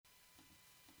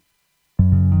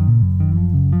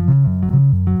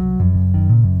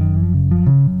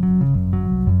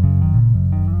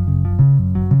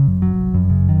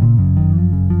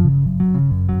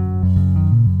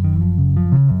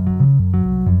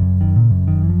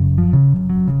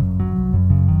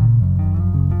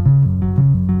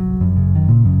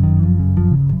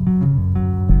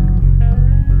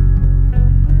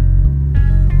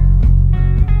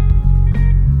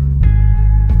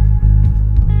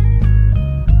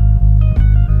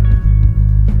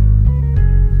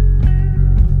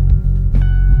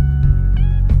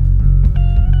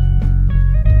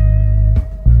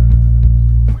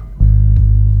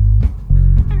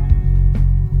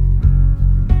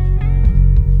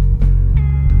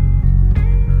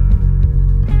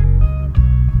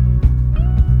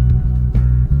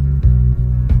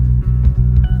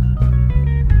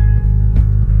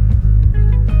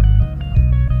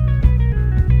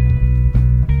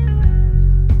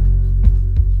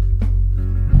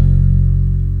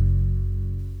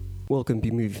Welcome,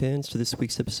 B-Movie fans, to this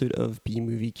week's episode of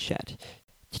B-Movie Chat.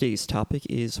 Today's topic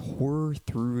is horror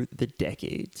through the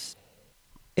decades.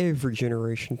 Every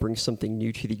generation brings something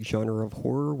new to the genre of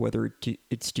horror, whether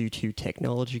it's due to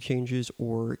technology changes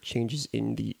or changes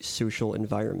in the social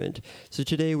environment. So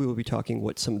today we will be talking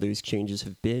what some of those changes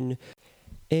have been,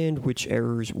 and which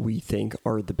eras we think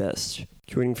are the best.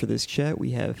 Joining for this chat,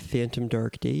 we have Phantom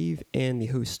Dark Dave and the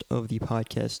host of the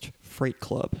podcast Fright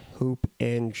Club, Hope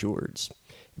and George.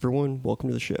 Everyone, welcome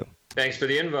to the show. Thanks for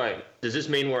the invite. Does this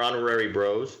mean we're honorary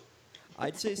bros?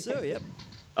 I'd say so, yep.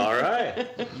 All right.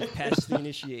 You passed the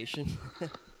initiation.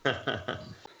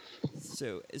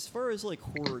 So, as far as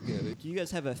horror goes, do you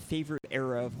guys have a favorite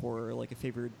era of horror, like a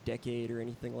favorite decade or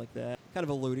anything like that? Kind of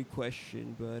a loaded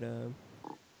question, but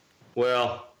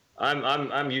Well,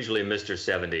 I'm usually Mr.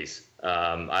 70s.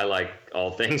 I like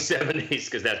all things 70s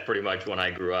because that's pretty much when I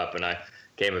grew up and I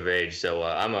came of age. So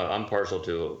I'm partial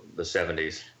to the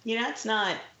 70s. You know, it's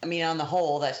not, on the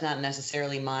whole, that's not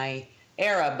necessarily my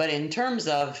era, but in terms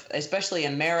of especially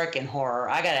American horror,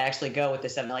 I got to actually go with the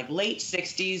 70s, late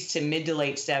 60s to mid to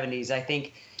late 70s, I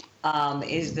think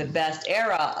is the best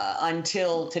era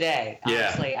until today,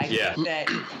 honestly. I think that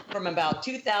from about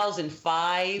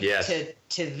 2005 to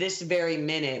this very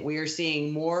minute, we are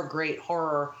seeing more great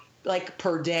horror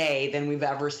per day than we've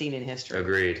ever seen in history.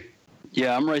 Agreed.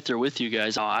 Yeah, I'm right there with you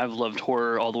guys. I've loved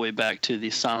horror all the way back to the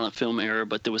silent film era,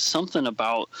 but there was something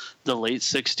about the late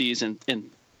 60s and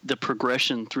the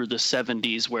progression through the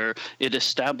 70s where it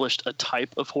established a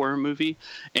type of horror movie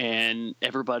and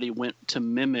everybody went to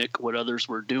mimic what others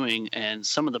were doing. And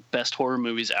some of the best horror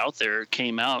movies out there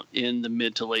came out in the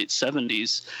mid to late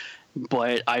 70s.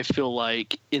 But I feel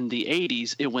like in the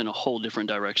 80s, it went a whole different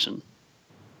direction.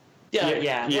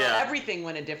 Yeah. Well, everything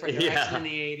went a different direction in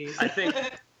the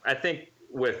 80s. I think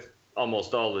with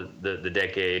almost all the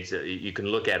decades, you can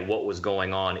look at what was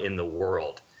going on in the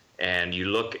world. And you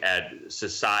look at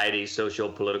society,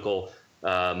 social-political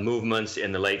movements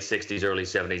in the late 60s, early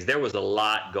 70s. There was a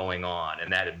lot going on,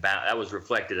 and that was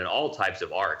reflected in all types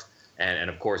of art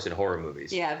and of course, in horror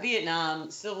movies. Yeah,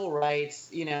 Vietnam, civil rights,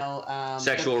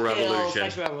 sexual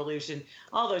revolution,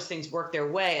 all those things work their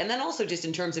way. And then also just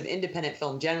in terms of independent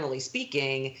film, generally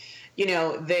speaking,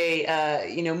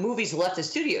 movies left the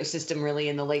studio system really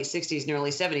in the late 60s and early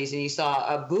 70s, and you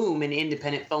saw a boom in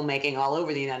independent filmmaking all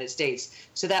over the United States.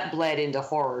 So that bled into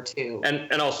horror too.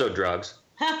 And also drugs.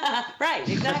 Right,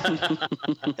 exactly.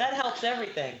 That helps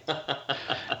everything.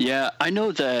 Yeah, I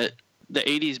know that the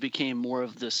 80s became more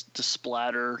of the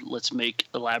splatter, let's make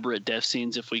elaborate death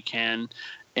scenes if we can.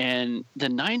 And the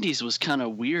 90s was kind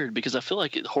of weird because I feel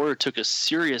like horror took a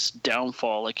serious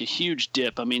downfall, a huge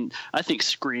dip. I think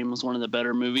Scream was one of the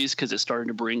better movies because it started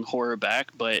to bring horror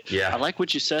back. But I like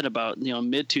what you said about,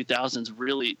 mid 2000s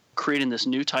really creating this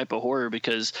new type of horror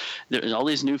because all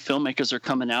these new filmmakers are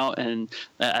coming out, and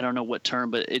I don't know what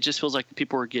term, but it just feels like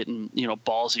people are getting,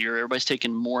 ballsier. Everybody's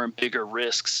taking more and bigger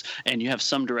risks. And you have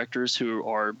some directors who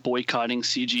are boycotting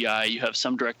CGI. You have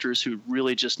some directors who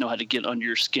really just know how to get under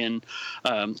your skin.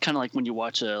 Kind of like when you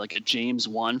watch a James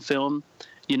Wan film,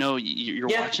 you're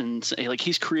watching,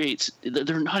 he creates,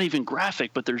 they're not even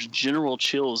graphic, but there's general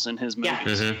chills in his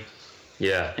movies.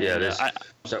 Mm-hmm.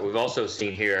 So we've also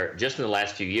seen here, just in the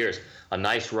last few years, a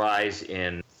nice rise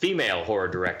in female horror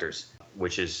directors,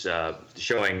 which is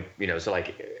showing, so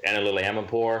Anna Lily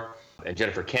Amirpour and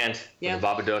Jennifer Kent, the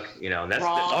Babadook, and that's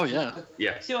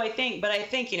yeah. So I think,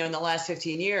 in the last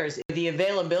 15 years, the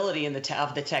availability of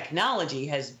the technology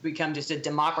has become just a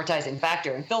democratizing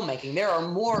factor in filmmaking. There are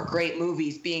more great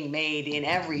movies being made in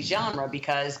every genre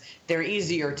because they're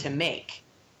easier to make.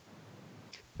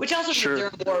 Which also means there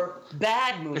are more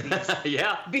bad movies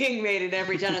being made in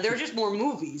every genre. There are just more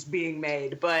movies being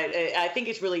made. But I think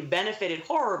it's really benefited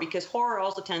horror because horror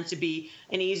also tends to be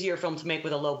an easier film to make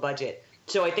with a low budget.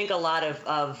 So I think a lot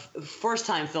of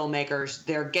first-time filmmakers,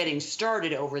 they're getting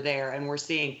started over there, and we're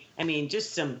seeing,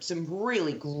 just some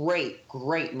really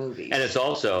great movies. And it's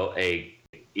also a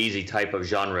easy type of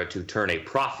genre to turn a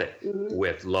profit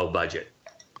with low budget.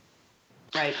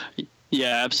 Right.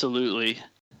 Yeah, absolutely.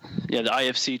 Yeah, the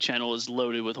IFC channel is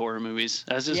loaded with horror movies,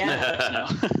 as is Netflix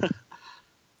now.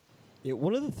 Yeah,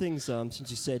 one of the things, since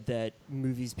you said that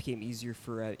movies became easier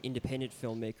for independent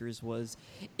filmmakers, was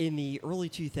in the early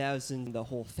 2000s, the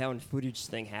whole found footage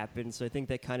thing happened. So I think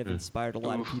that kind of inspired a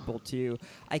lot of people to,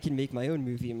 I can make my own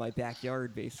movie in my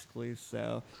backyard, basically.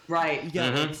 So right, you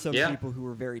got some people who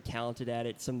were very talented at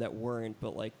it, some that weren't,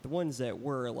 but the ones that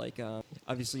were,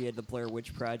 obviously you had the Blair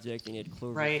Witch Project and you had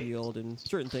Cloverfield and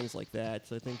certain things like that.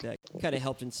 So I think that kind of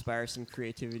helped inspire some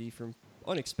creativity from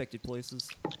unexpected places.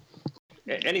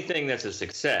 anything that's a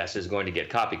success is going to get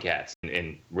copycats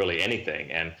in really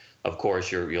anything. And of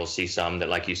course, you'll see some that,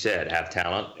 like you said, have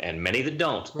talent, and many that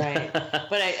don't. Right.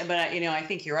 But I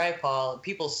think you're right, Paul.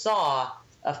 People saw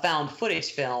a found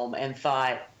footage film and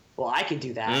thought, well, I could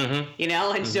do that,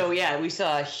 and so, we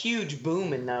saw a huge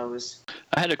boom in those.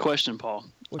 I had a question, Paul.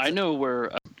 I know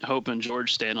where Hope and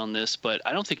George stand on this, but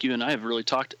I don't think you and I have really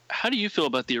talked. How do you feel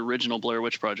about the original Blair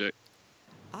Witch Project?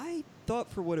 I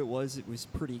thought for what it was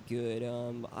pretty good.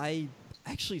 I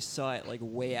actually saw it like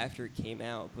way after it came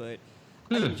out, but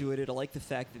I enjoyed it. I like the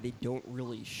fact that they don't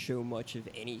really show much of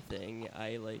anything.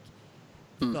 I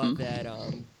thought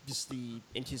that just the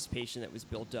anticipation that was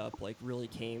built up really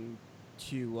came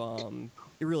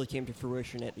to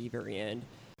fruition at the very end.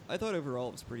 I thought overall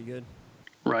it was pretty good.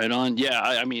 Right on. Yeah,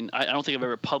 I mean, I don't think I've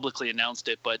ever publicly announced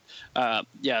it, but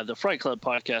the Fright Club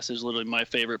podcast is literally my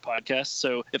favorite podcast.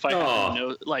 So if I have to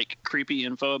know creepy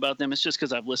info about them, it's just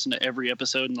because I've listened to every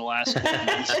episode in the last 4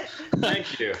 months.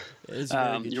 Thank you.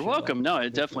 You're welcome. No,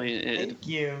 it definitely. Thank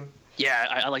you. Yeah,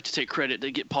 I like to take credit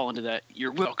to get Paul into that.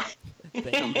 You're welcome.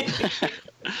 Thank you.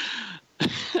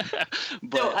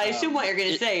 But, so I assume what you're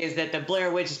going to say is that the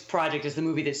Blair Witch Project is the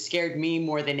movie that scared me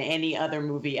more than any other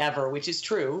movie ever, which is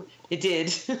true. It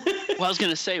did. Well, I was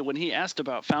going to say, when he asked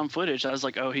about found footage, I was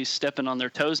like, oh, he's stepping on their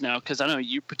toes now, because I know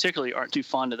you particularly aren't too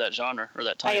fond of that genre or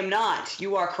that type. I am not.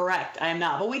 You are correct. I am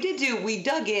not. But we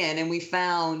dug in and we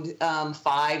found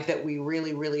 5 that we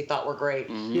really, really thought were great.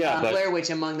 Mm-hmm. Yeah, Blair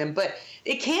Witch among them. But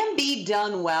it can be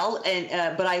done well,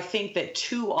 and but I think that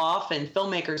too often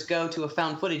filmmakers go to a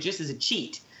found footage just as a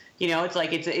cheat. It's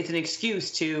like it's an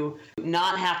excuse to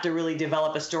not have to really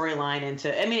develop a storyline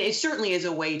it certainly is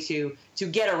a way to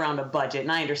get around a budget,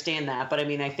 and I understand that. But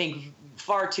I think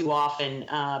far too often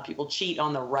people cheat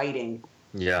on the writing.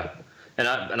 Yeah, and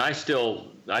I still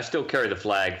carry the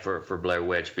flag for Blair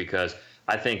Witch, because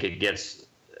I think it gets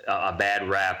a bad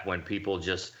rap when people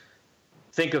just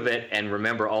think of it and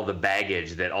remember all the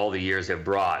baggage that all the years have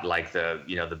brought, like the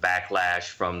backlash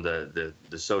from the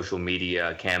social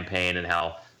media campaign, and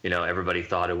how everybody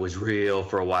thought it was real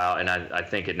for a while. And I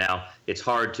think it's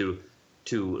hard to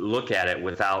look at it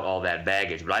without all that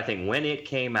baggage. But I think when it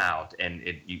came out and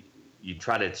you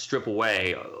try to strip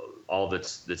away all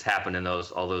that's happened in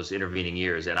all those intervening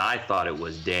years, and I thought it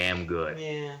was damn good.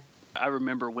 Yeah. I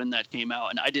remember when that came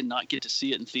out, and I did not get to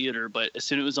see it in theater, but as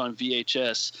soon as it was on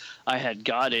VHS, I had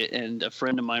got it, and a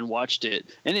friend of mine watched it.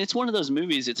 And it's one of those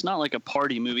movies, it's not like a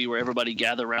party movie where everybody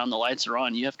gather around, the lights are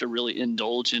on. You have to really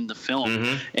indulge in the film.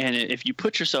 Mm-hmm. And if you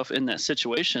put yourself in that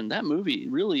situation, that movie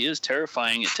really is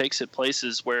terrifying. It takes it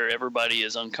places where everybody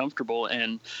is uncomfortable.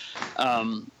 And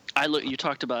you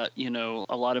talked about,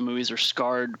 a lot of movies are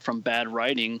scarred from bad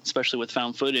writing, especially with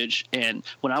found footage. And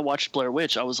when I watched Blair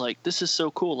Witch, I was like, this is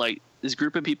so cool. Like, this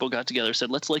group of people got together, said,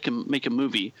 let's make a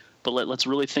movie, but let's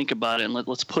really think about it, and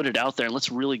let's put it out there, and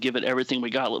let's really give it everything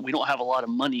we got. We don't have a lot of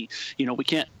money. We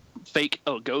can't fake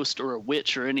a ghost or a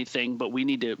witch or anything, but we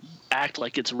need to act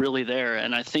like it's really there.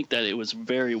 And I think that it was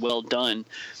very well done.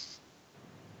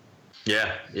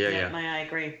 Yeah. I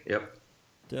agree. Yep.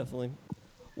 Definitely.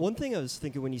 One thing I was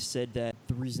thinking when you said that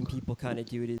the reason people kind of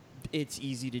do it is it's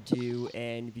easy to do,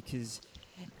 and because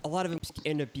a lot of them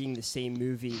end up being the same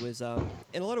movie, was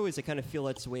in a lot of ways I kind of feel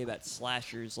that's the way about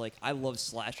slashers. Like, I love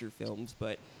slasher films,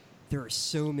 but there are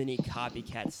so many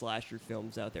copycat slasher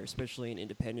films out there, especially in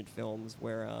independent films,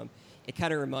 where it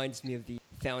kind of reminds me of the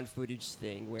found footage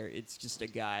thing, where it's just a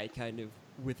guy kind of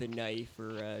with a knife or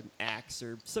an axe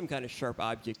or some kind of sharp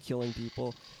object killing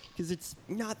people, because it's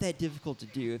not that difficult to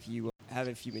do if you have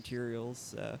a few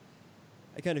materials.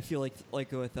 I kind of feel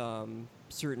like with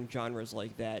certain genres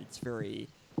like that,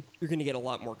 you're going to get a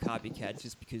lot more copycats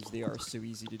just because they are so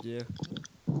easy to do.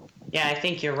 Yeah, I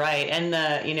think you're right. And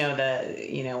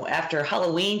after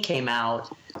Halloween came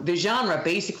out, the genre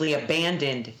basically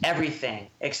abandoned everything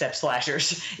except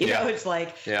slashers. It's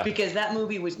like, because that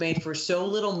movie was made for so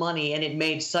little money, and it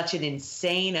made such an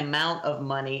insane amount of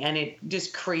money, and it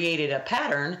just created a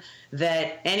pattern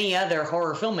that any other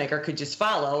horror filmmaker could just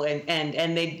follow,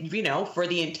 and they, for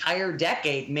the entire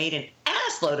decade made an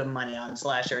assload of money on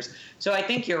slashers. So I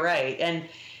think you're right. And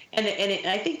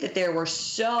I think that there were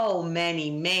so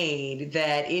many made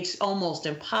that it's almost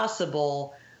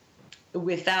impossible,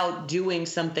 without doing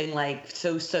something like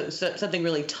something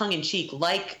really tongue-in-cheek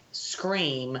like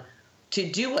Scream, to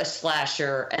do a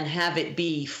slasher and have it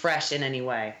be fresh in any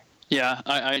way. Yeah,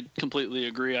 I completely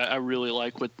agree. I really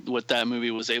like what that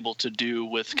movie was able to do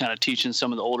with kind of teaching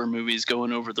some of the older movies,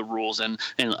 going over the rules and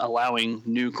allowing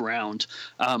new ground.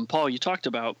 Paul, you talked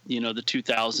about, the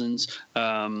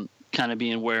 2000s. kind of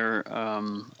being where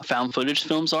found footage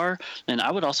films are. And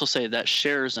I would also say that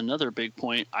shares another big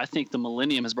point. I think the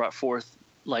millennium has brought forth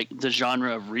like the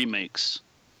genre of remakes.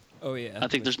 Oh yeah. I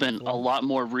think there's been a lot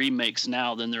more remakes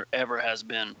now than there ever has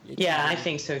been. Yeah, I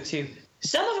think so too.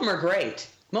 Some of them are great.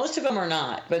 Most of them are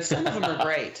not, but some of them are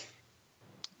great.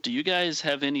 Do you guys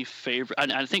have any favorite?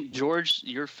 I think, George,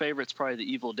 your favorite's probably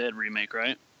the Evil Dead remake,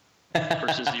 right?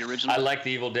 Versus the original. I like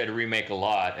the Evil Dead remake a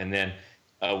lot, and then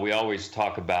we always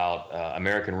talk about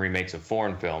American remakes of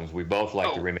foreign films. We both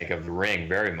like the remake of The Ring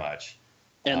very much.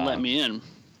 And Let Me In.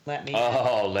 Let Me In.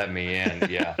 Oh, Let Me In,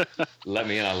 yeah. Let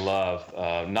Me In I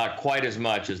love. Not quite as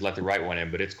much as Let the Right One In,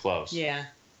 but it's close. Yeah.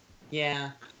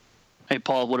 Hey,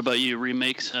 Paul, what about you?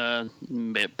 Remakes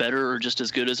better or just as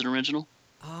good as an original?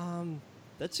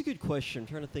 That's a good question. I'm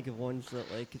trying to think of ones that,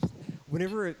 like,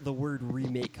 whenever the word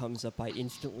remake comes up, I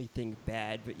instantly think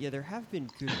bad. But yeah, there have been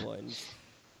good ones.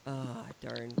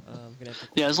 Darn. I'm gonna have to.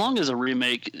 Yeah, as long as a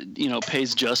remake,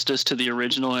 pays justice to the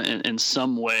original in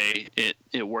some way,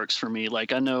 it works for me.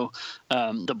 Like I know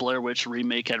the Blair Witch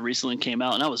remake had recently came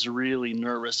out, and I was really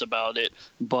nervous about it.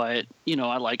 But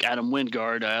I like Adam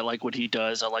Wingard. I like what he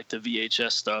does. I like the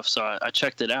VHS stuff, so I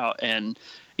checked it out. And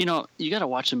you got to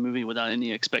watch a movie without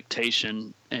any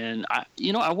expectation. And I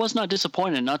was not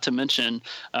disappointed. Not to mention.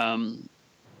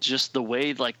 Just the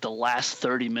way like the last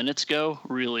 30 minutes go,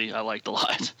 really, I liked a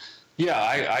lot. Yeah,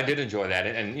 I did enjoy that,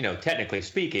 and technically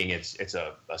speaking, it's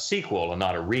a sequel and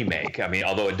not a remake. I mean,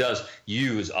 although it does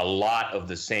use a lot of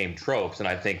the same tropes, and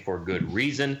I think for good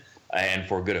reason and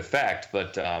for good effect.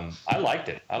 But I liked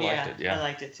it. I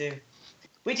liked it too.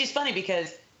 Which is funny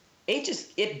because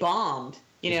it bombed,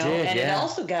 It did, and yeah. it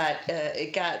also got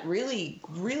really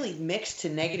really mixed to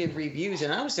negative reviews,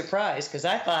 and I was surprised because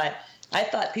I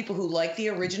thought people who like the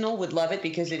original would love it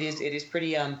because it is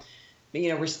pretty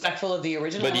respectful of the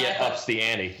original. But yet ups the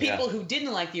ante. People who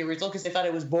didn't like the original because they thought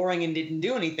it was boring and didn't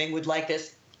do anything would like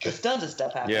this. There's tons of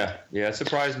stuff happening. Yeah, it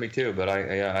surprised me too. But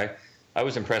I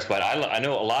was impressed by it. I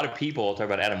know a lot of people talk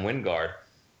about Adam Wingard.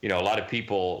 A lot of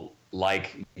people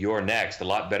like You're Next a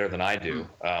lot better than I do.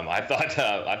 I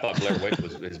thought Blair Witch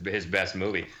was his best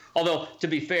movie. Although to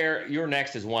be fair, You're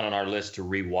Next is one on our list to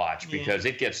rewatch because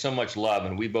it gets so much love,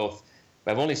 and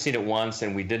I've only seen it once,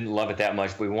 and we didn't love it that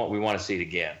much. But we want to see it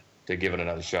again to give it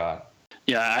another shot.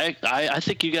 Yeah, I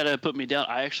think you got to put me down.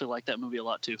 I actually like that movie a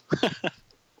lot too.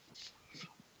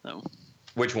 So.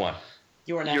 Which one?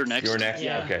 You're Next. You're Next.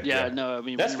 Yeah. Okay. Yeah. No, I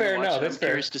mean that's fair. No, that's I'm fair.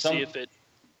 Curious to see if it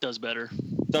does better.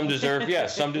 Some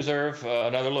deserve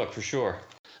another look for sure.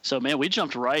 So man, we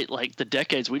jumped right like the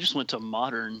decades. We just went to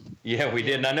modern. Yeah, we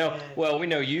did. And I know. Well, we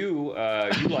know you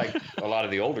like a lot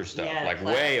of the older stuff, like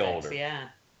way older. Yeah.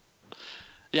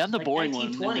 Yeah, I'm the Like boring one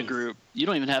in the 1920s. group. You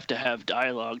don't even have to have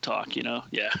dialogue talk,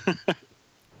 Yeah. Well,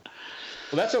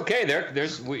 that's okay.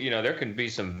 There can be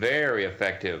some very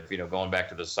effective, going back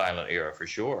to the silent era for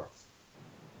sure.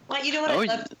 Well, you know what I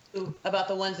love too about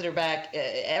the ones that are back?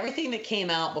 Everything that came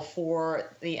out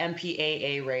before the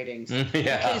MPAA ratings.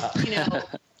 Yeah. Because,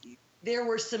 there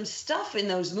was some stuff in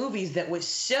those movies that was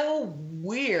so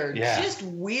weird, just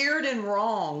weird and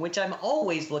wrong, which I'm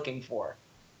always looking for.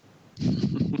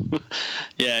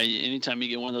 Yeah, anytime you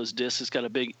get one of those discs, it's got a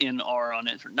big NR on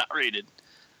it for not rated.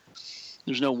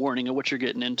 There's no warning of what you're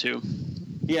getting into.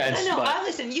 Yeah, I know.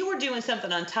 Listen, you were doing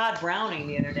something on Todd Browning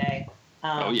the other day.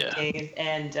 Dave,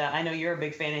 and I know you're a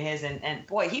big fan of his. And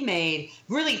boy, he made,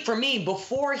 really, for me,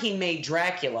 before he made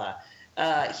Dracula,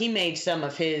 he made some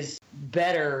of his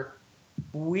better,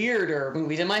 weirder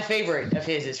movies. And my favorite of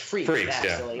his is Freaks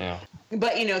actually. Yeah.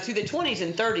 But, through the 20s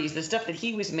and 30s, the stuff that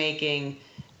he was making,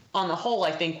 on the whole,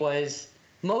 I think was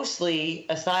mostly,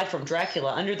 aside from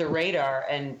Dracula, under the radar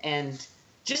and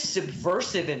just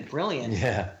subversive and brilliant.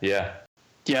 Yeah.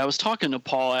 Yeah, I was talking to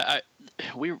Paul.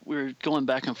 We were going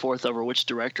back and forth over which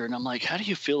director, and I'm like, how do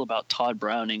you feel about Todd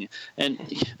Browning? And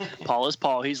Paul is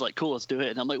Paul. He's like, cool, let's do it.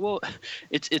 And I'm like, well,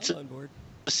 it's a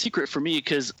secret for me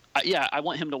because, I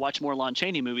want him to watch more Lon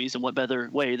Chaney movies, and what better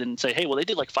way than say, hey, well, they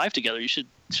did like 5 together. You should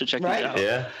check these out.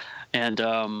 Yeah. And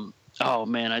oh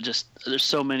man, there's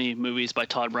so many movies by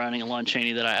Todd Browning and Lon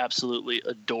Chaney that I absolutely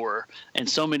adore, and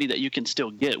so many that you can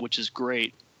still get, which is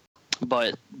great.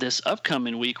 But this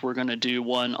upcoming week, we're going to do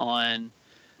one on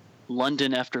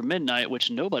London After Midnight, which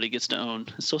nobody gets to own.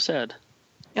 It's so sad.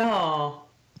 Oh.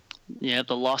 Yeah,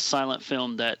 the lost silent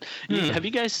film that. Have you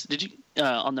guys? Did you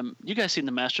you guys seen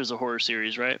the Masters of Horror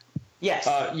series, right? Yes.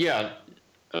 Yeah.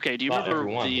 Okay. Do you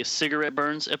remember the cigarette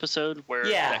burns episode where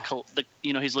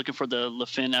he's looking for the Le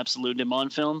Fin Absolute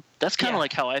Demon film? That's kind of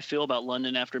like how I feel about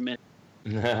London After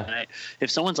Midnight.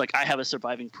 If someone's like, I have a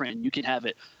surviving print, you can have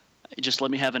it. just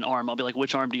let me have an arm. I'll be like,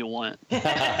 which arm do you want?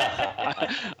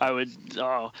 I would.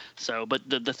 Oh, so but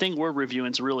the thing we're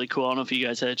reviewing is really cool. I don't know if you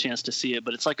guys had a chance to see it,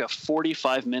 but it's like a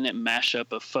 45-minute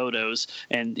mashup of photos,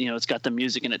 and it's got the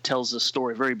music and it tells the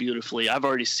story very beautifully. I've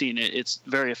already seen it. It's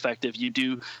very effective.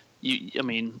 I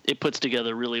mean, it puts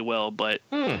together really well, but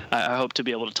I hope to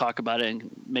be able to talk about it and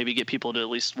maybe get people to at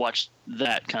least watch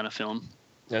that kind of film.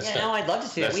 I'd love to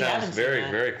see it. We haven't seen very,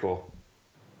 that. very cool.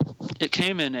 It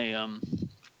came in a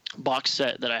box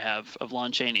set that I have of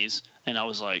Lon Chaney's, and I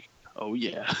was like, oh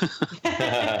yeah.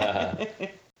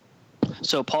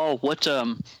 So Paul,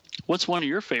 what's one of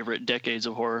your favorite decades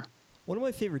of horror? One of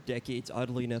my favorite decades,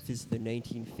 oddly enough, is the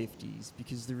 1950s,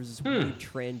 because there was this weird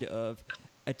trend of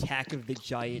Attack of the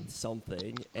Giant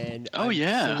something, and I'm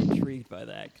so intrigued by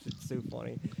that because it's so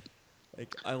funny.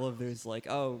 Like, I love those, like,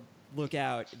 oh, look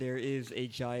out, there is a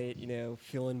giant,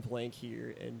 fill in blank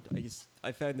here, and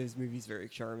I found those movies very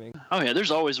charming. Oh yeah,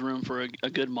 there's always room for a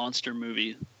good monster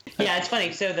movie. Yeah, it's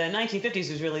funny. So the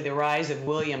 1950s was really the rise of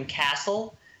William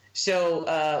Castle,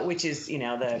 so which is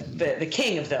the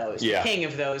king of those, the king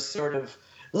of those sort of.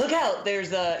 Look out!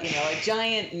 There's a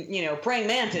giant praying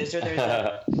mantis, or there's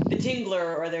the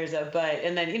Tingler, or there's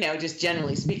and then just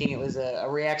generally speaking, it was a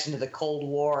reaction to the Cold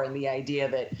War and the idea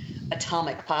that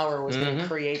atomic power was going to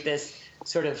create this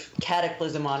sort of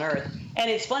cataclysm on Earth.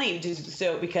 And it's funny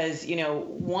because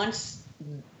once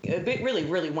the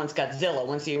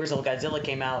original Godzilla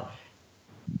came out,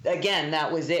 again,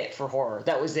 that was it for horror.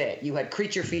 That was it. You had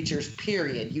creature features,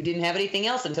 period. You didn't have anything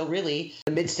else until really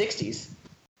the mid '60s.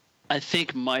 I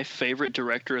think my favorite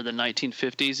director of the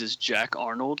 1950s is Jack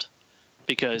Arnold,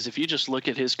 because if you just look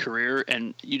at his career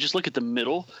and you just look at the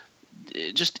middle,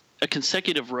 just a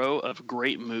consecutive row of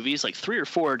great movies, like 3 or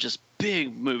 4 just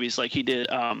big movies. Like he did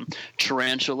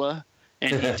Tarantula,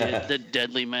 and he did The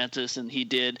Deadly Mantis, and he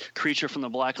did Creature from the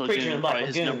Black Lagoon, probably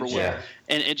his number one. Yeah.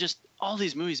 And it just all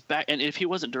these movies back. And if he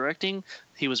wasn't directing,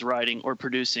 he was writing or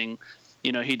producing.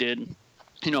 He did.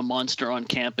 Monster on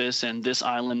Campus and This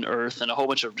Island Earth and a whole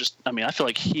bunch of I feel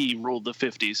like he ruled the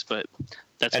 50s, but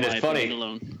that's my opinion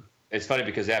alone. It's funny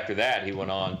because after that, he went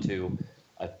on to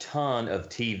a ton of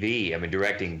TV. I mean,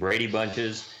 directing Brady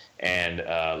Bunches and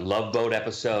Love Boat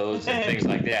episodes and things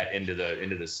like that into the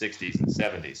 60s and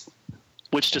 70s.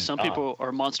 Which to some people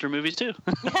are monster movies too.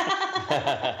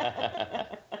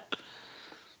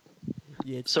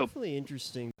 Yeah, it's definitely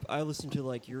interesting. I listened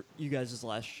to you guys'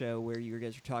 last show where you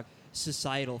guys were talking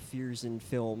societal fears in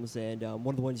films, and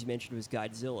one of the ones you mentioned was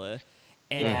Godzilla,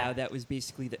 and how that was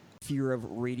basically the fear of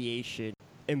radiation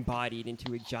embodied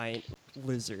into a giant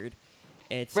lizard.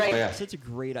 And it's such a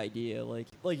great idea. Like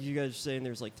you guys are saying,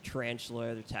 there's like the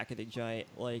tarantula, the Attack of the Giant,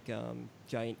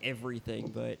 giant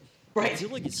everything, but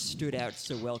Godzilla just stood out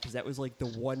so well because that was like the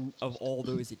one of all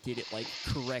those that did it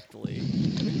correctly.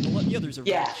 I mean, a lot of the others are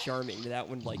really charming, but that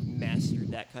one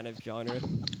mastered that kind of genre.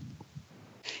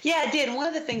 Yeah, it did. One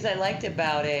of the things I liked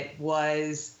about it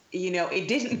was, it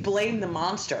didn't blame the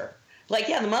monster.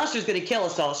 The monster's going to kill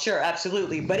us all, sure,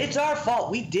 absolutely, but it's our fault.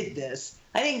 We did this.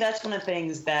 I think that's one of the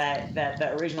things that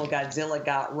the original Godzilla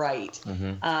got right,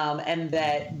 and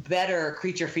that better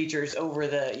creature features over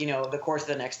the course of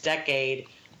the next decade,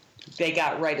 they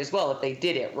got right as well. If they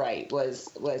did it right,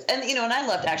 and I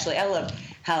loved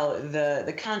how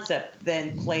the concept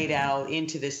then played out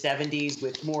into the 70s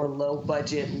with more low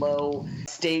budget, low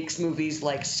stakes movies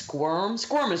like Squirm.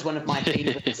 Squirm is one of my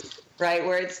favorites. Right,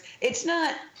 where it's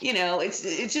not,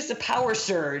 it's just a power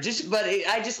surge. But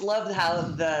I just loved how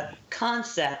the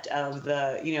concept of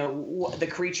the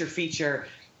creature feature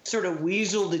sort of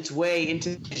weaseled its way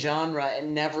into the genre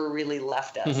and never really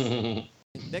left us.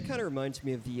 That kind of reminds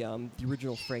me of the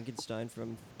original Frankenstein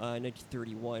from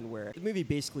 1931, where the movie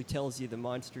basically tells you the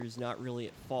monster is not really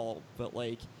at fault, but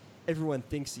everyone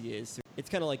thinks he is. So it's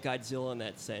kind of like Godzilla in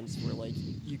that sense, where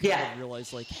you kind of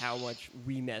realize how much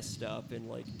we messed up in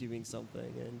doing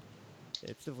something, and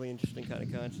it's definitely interesting kind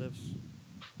of concepts.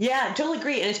 Yeah, I totally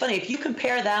agree. And it's funny if you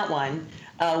compare that one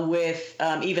with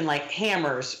even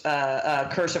Hammer's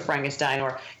Curse of Frankenstein,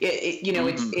 or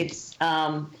it's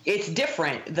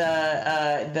different.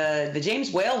 The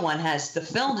James Whale one the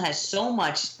film has so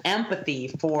much empathy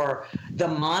for the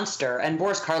monster, and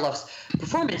Boris Karloff's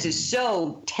performance is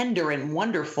so tender and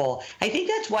wonderful. I think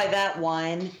that's why that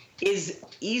one is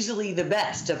easily the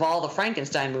best of all the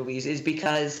Frankenstein movies, is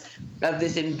because of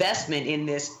this investment in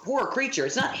this poor creature.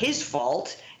 It's not his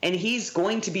fault, and he's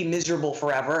going to be miserable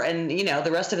forever, and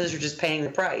the rest of us are just paying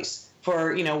the price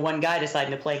for one guy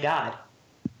deciding to play God.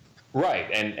 Right,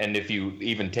 and if you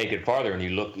even take it farther and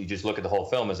you just look at the whole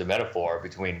film as a metaphor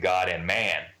between God and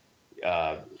man,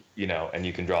 and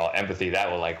you can draw empathy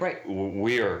that way, like Right.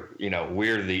 we're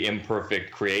the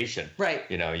imperfect creation. Right.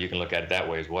 You can look at it that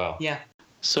way as well. Yeah.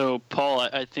 So, Paul,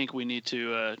 I think we need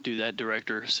to do that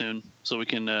director soon so we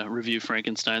can review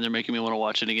Frankenstein. They're making me want to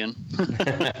watch it again.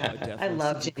 I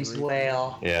love James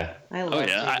Whale. Yeah. I love Oh, yeah.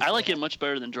 James I like Whale. it much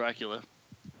better than Dracula.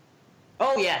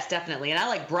 Oh, yes, definitely. And I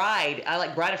like Bride. I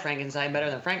like Bride of Frankenstein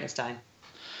better than Frankenstein.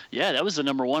 Yeah, that was the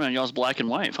number one on y'all's Black and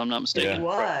White, if I'm not mistaken. It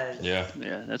was. Yeah.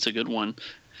 Yeah, that's a good one.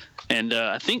 And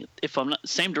I think, if I'm not,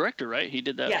 same director, right? He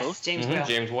did that Yes, both? James Whale.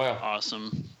 James Whale.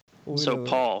 Awesome. Well, So,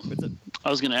 Paul, what's up? I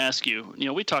was going to ask you,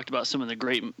 we talked about some of the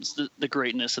greatness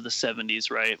of the 70s,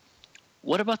 right?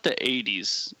 What about the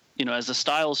 80s? As the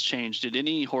styles changed, did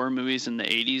any horror movies in the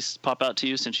 80s pop out to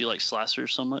you since you like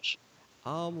slashers so much?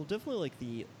 Well, definitely like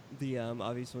the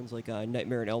obvious ones like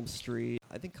Nightmare on Elm Street.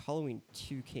 I think Halloween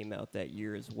 2 came out that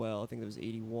year as well. I think that was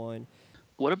 81.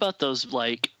 What about those,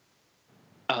 like,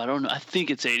 I don't know, I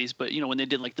think it's 80s, but, when they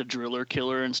did like the Driller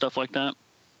Killer and stuff like that?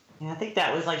 Yeah, I think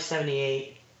that was like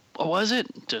 78. Oh, was it?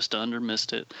 Just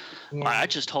missed it. Yeah. I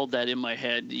just hold that in my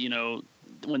head,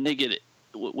 when they get it.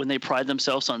 When they pride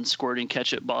themselves on squirting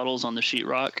ketchup bottles on the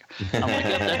sheetrock, I'm like,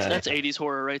 that's 80s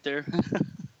horror right there.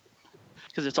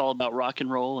 Because it's all about rock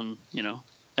and roll and,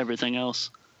 everything else.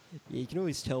 Yeah, you can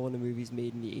always tell when a movie's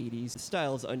made in the 80s. The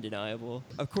style is undeniable.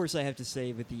 Of course, I have to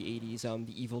say with the 80s,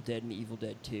 The Evil Dead and Evil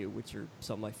Dead 2, which are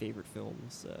some of my favorite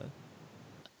films.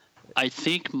 I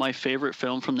think my favorite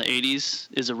film from the 80s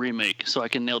is a remake, so I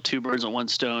can nail two birds on one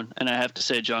stone, and I have to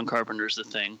say John Carpenter's The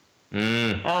Thing.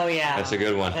 Oh, yeah. That's a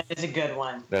good one. That is a good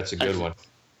one. That's a good one.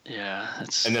 Yeah,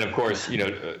 that's. And then, of course,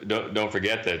 don't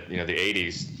forget that the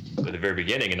 80s, at the very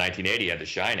beginning in 1980, had The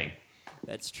Shining.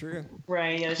 That's true.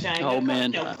 Right, yeah, Shining. Oh,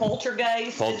 man.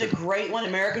 Poltergeist is a great one.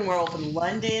 American Werewolf in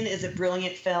London is a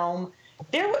brilliant film.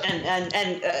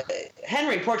 And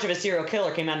Henry, Portrait of a Serial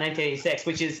Killer came out in 1986,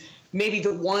 which is maybe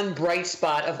the one bright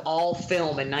spot of all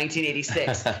film in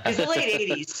 1986. Because the late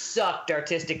 80s sucked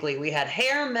artistically. We had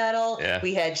hair metal,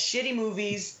 we had shitty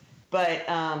movies, but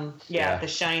The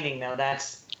Shining, though,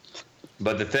 that's...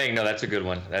 But The Thing, no, that's a good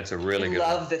one. That's a really good one.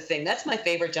 Love The Thing. That's my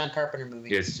favorite John Carpenter movie.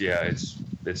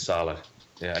 It's solid.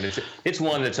 Yeah, and it's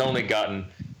one that's only gotten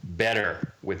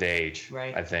better with age,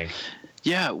 right. I think.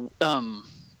 Yeah,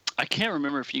 I can't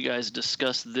remember if you guys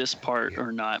discussed this part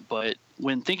or not, but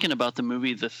when thinking about the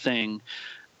movie The Thing,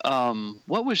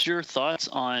 what was your thoughts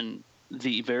on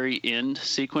the very end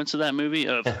sequence of that movie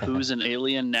of who's an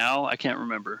alien now? I can't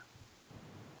remember.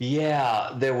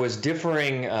 Yeah, there was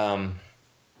differing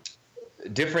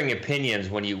opinions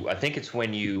I think it's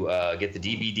when you get the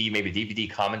DVD, maybe DVD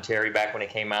commentary back when it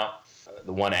came out.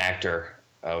 The one actor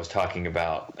was talking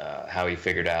about how he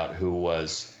figured out who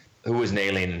was an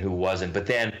alien and who wasn't. But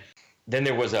then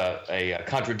there was a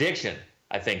contradiction,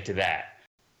 I think, to that.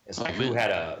 It's like who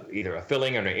had either a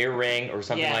filling or an earring or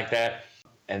something like that.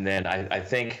 And then I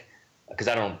think, because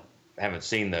haven't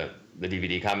seen the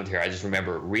DVD commentary, I just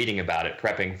remember reading about it,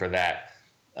 prepping for that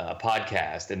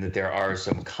podcast, and that there are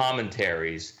some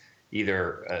commentaries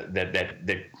either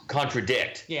that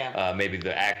contradict maybe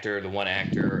the one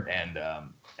actor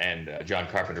and John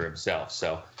Carpenter himself.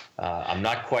 So I'm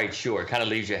not quite sure. It kind of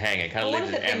leaves you hanging. It kind of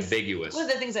leaves it ambiguous. One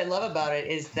of the things I love about it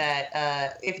is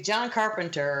that if John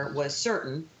Carpenter was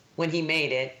certain when he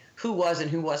made it who was and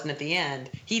who wasn't at the end,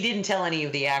 he didn't tell any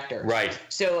of the actors. Right.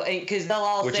 So, because they'll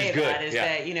all Which say is good, that is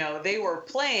that, they were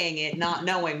playing it not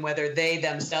knowing whether they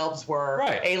themselves were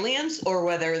aliens or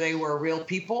whether they were real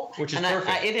people. Which is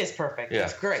perfect. It is perfect. Yeah,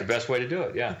 it's great. It's the best way to do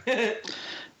it, yeah.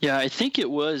 Yeah, I think it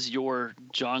was your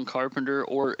John Carpenter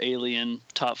or Alien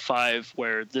top 5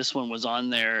 where this one was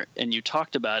on there and you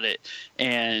talked about it.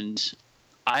 And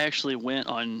I actually went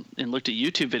on and looked at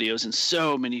YouTube videos, and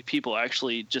so many people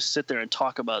actually just sit there and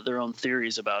talk about their own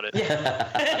theories about it.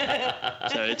 Yeah.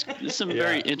 So it's some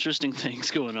very interesting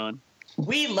things going on.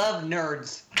 We love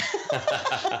nerds.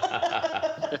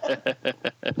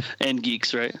 And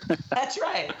geeks, right? That's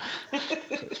right.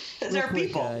 Those are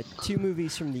people. 2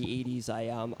 movies from the 80s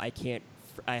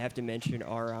I have to mention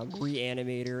are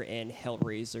Reanimator and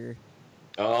Hellraiser.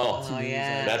 Oh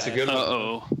yeah. That's a good one.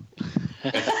 Uh-oh.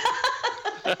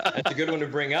 That's a good one to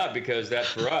bring up, because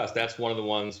for us, that's one of the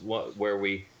ones where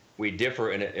we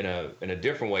differ in a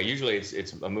different way. Usually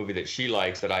it's a movie that she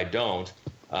likes that I don't,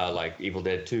 like Evil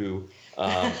Dead 2.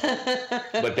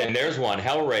 But then there's one,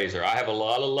 Hellraiser. I have a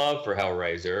lot of love for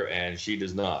Hellraiser, and she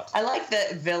does not. I like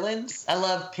the villains. I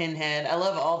love Pinhead. I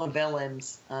love all the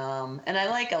villains. And I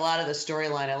like a lot of the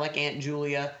storyline. I like Aunt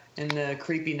Julia and the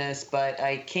creepiness, but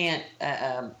I can't,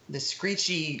 the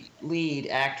screechy lead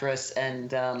actress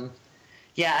and,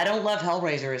 I don't love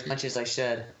Hellraiser as much as I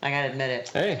should. I gotta admit it.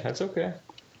 Hey, that's okay.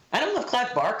 I don't love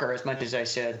Clive Barker as much as I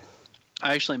should.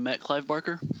 I actually met Clive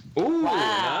Barker. Ooh, Wow.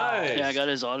 nice. Yeah, I got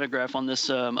his autograph on this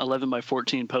 11 by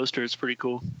 14 poster. It's pretty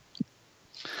cool.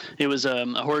 It was a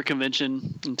horror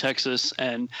convention in Texas,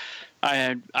 and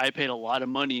I paid a lot of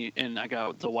money, and I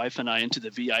got the wife and I into the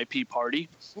VIP party.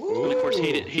 Ooh. And of course,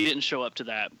 he didn't show up to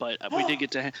that, but we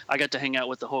did I got to hang out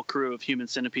with the whole crew of Human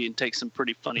Centipede and take some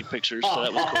pretty funny pictures. So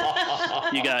that was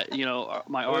cool. You got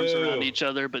my arms around each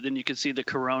other, but then you could see the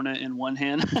Corona in one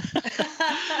hand.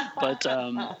 But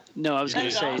no, I was going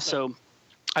to say, awesome. so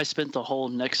I spent the whole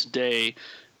next day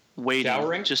waiting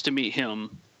Showering? just to meet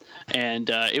him, and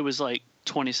it was like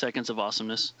 20 seconds of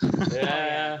awesomeness.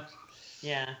 Yeah.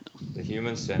 Yeah. The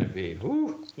Human Centipede.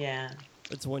 Woo. Yeah.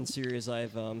 It's one series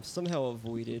I've somehow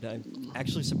avoided. I'm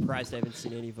actually surprised I haven't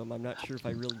seen any of them. I'm not sure if I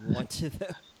really want to, though.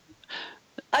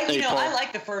 I Paul.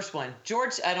 like the first one.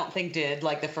 George, I don't think did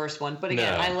like the first one, but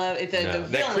again, No. I love it. The That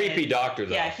villain, creepy doctor,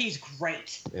 though. Yeah, he's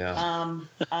great. Yeah.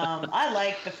 I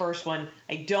like the first one.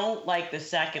 I don't like the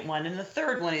second one, and the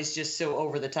third one is just so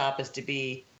over the top as to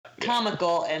be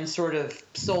comical and sort of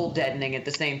soul deadening at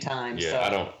the same time. Yeah, so,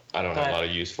 I don't have a lot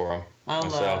of use for them. I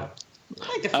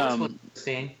like the first one.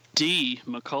 Seeing. D.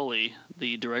 McCauley,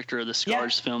 the director of the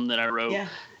Scars film that I wrote, Yeah.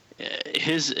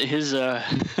 his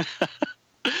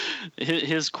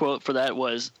his quote for that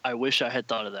was, "I wish I had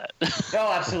thought of that."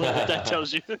 Oh, absolutely. That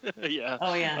tells you. Yeah.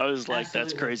 Oh, yeah. I was like, Absolutely.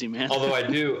 that's crazy, man. Although I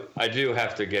do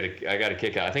have to I got a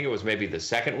kick out. I think it was maybe the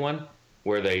second one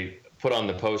where they put on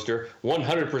the poster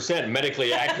 100%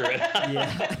 medically accurate.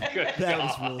 Yeah, Good that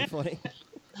God. was really funny.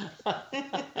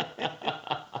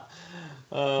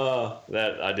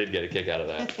 That I did get a kick out of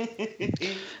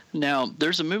that. Now,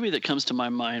 there's a movie that comes to my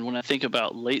mind when I think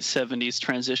about late 70s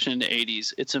transition into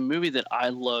 80s. It's a movie that I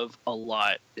love a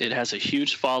lot. It has a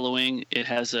huge following. It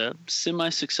has a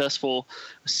semi-successful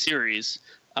series.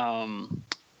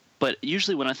 But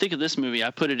usually when I think of this movie,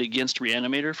 I put it against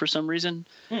Reanimator for some reason.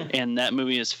 And that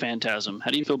movie is Phantasm.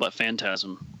 How do you feel about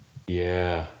Phantasm?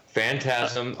 Yeah.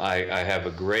 Phantasm, I have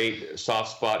a great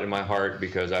soft spot in my heart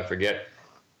because I forget.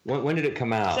 When did it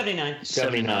come out? 79.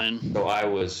 79. So I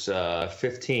was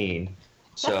 15.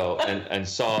 So and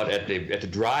saw it at the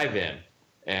drive-in.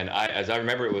 And as I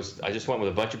remember, I just went with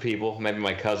a bunch of people, maybe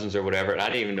my cousins or whatever, and I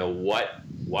didn't even know what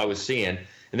I was seeing.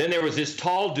 And then there was this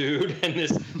tall dude and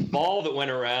this ball that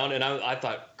went around, and I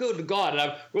thought, good God. And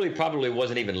I really probably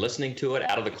wasn't even listening to it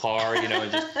out of the car,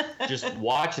 and just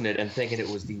watching it and thinking it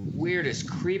was the weirdest,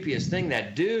 creepiest thing,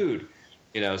 that dude.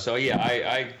 So yeah,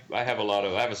 I have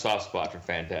a soft spot for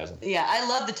Phantasm. Yeah, I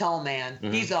love the tall man.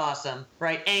 Mm-hmm. He's awesome,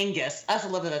 right? Angus. I also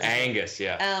love that. Angus,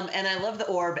 yeah. And I love the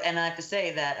orb. And I have to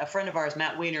say that a friend of ours,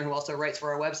 Matt Weiner, who also writes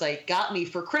for our website, got me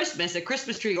for Christmas a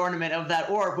Christmas tree ornament of that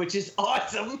orb, which is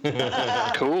awesome.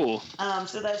 Cool.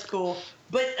 So that's cool.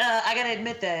 But I got to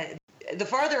admit that the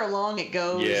farther along it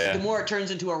goes, Yeah. the more it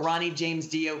turns into a Ronnie James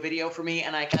Dio video for me.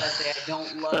 And I gotta say, I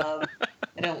don't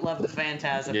love the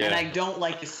Phantasm, Yeah. and I don't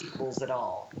like the sequels at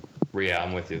all. Yeah,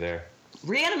 I'm with you there.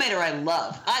 Reanimator, I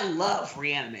love. I love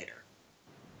Reanimator,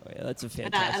 Oh, yeah, that's a and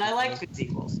fantastic. I like film. the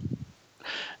sequels.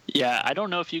 Yeah, I don't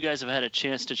know if you guys have had a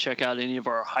chance to check out any of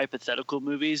our hypothetical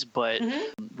movies, but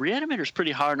Reanimator's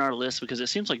pretty high on our list because it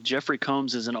seems like Jeffrey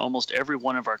Combs is in almost every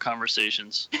one of our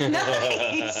conversations.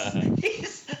 Nice.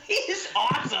 He's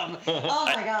awesome.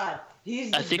 Oh my God.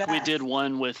 He's the I think we best. did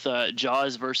one with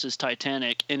Jaws versus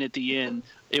Titanic, and at the end,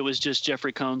 it was just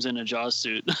Jeffrey Combs in a Jaws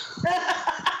suit.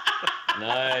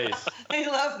 Nice. I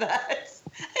love that.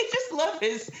 I just love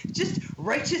his just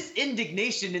righteous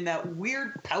indignation in that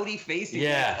weird pouty face. He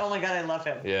Yeah. has. Oh my God, I love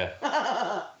him. Yeah.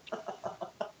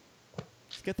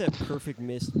 It's got that perfect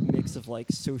mix of like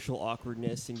social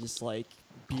awkwardness and just like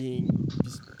being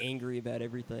just angry about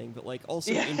everything, but like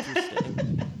also Yeah.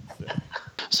 interesting.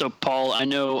 So, Paul, I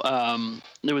know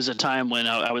there was a time when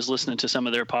I was listening to some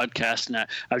of their podcasts, and I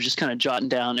was just kind of jotting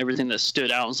down everything that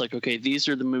stood out. I was like, okay, these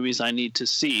are the movies I need to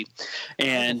see.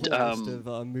 And I have a whole list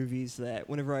of movies that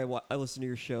whenever I listen to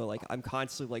your show, like I'm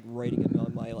constantly like writing them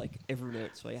on my like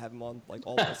Evernote, so I have them on like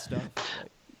all my stuff. Like,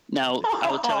 now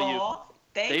I will tell you, Aw,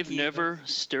 thank they've you. never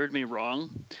steered me wrong,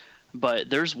 but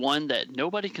there's one that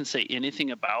nobody can say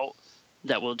anything about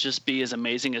that will just be as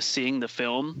amazing as seeing the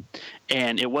film.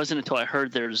 And it wasn't until I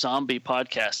heard their zombie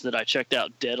podcast that I checked out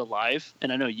Dead Alive.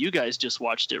 And I know you guys just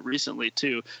watched it recently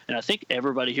too. And I think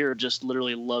everybody here just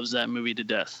literally loves that movie to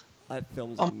death. that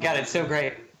film's Oh my God, it's so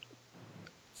great.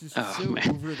 It's just Oh, so man.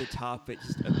 over the top, but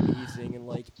just amazing, and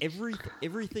like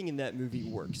everything in that movie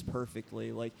works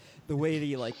perfectly. Like the way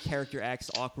the like character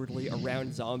acts awkwardly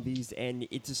around zombies, and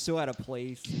it's just so out of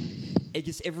place. And it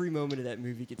just every moment of that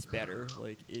movie gets better.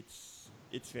 Like it's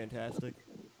fantastic.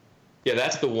 Yeah,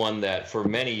 that's the one that for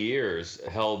many years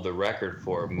held the record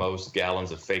for most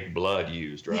gallons of fake blood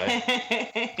used, right?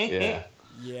 Yeah.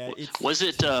 Yeah, Was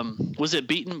it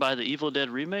beaten by the Evil Dead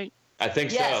remake? I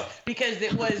think Yes, so. because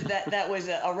it was that was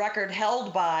a record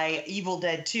held by Evil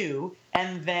Dead 2,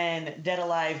 and then Dead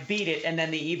Alive beat it, and then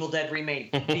the Evil Dead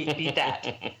remake beat that.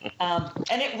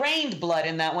 And it rained blood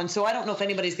in that one, so I don't know if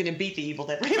anybody's going to beat the Evil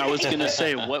Dead remake. I was gonna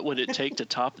say, what would it take to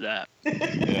top that?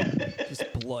 Yeah.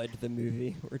 just Blood the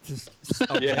movie, or just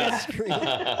up Yeah. on the screen.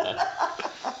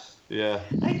 Yeah.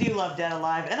 I do love Dead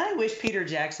Alive, and I wish Peter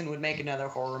Jackson would make another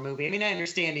horror movie. I mean, I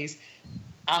understand he's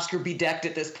Oscar bedecked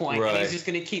at this point, and Right. he's just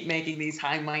going to keep making these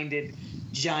high-minded,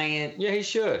 giant. Yeah, he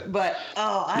should. But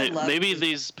I love Maybe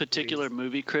these particular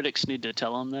movie critics need to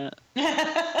tell him that.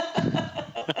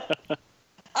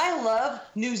 I love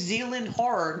New Zealand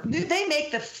horror. They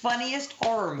make the funniest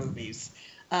horror movies.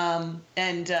 And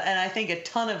I think a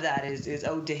ton of that is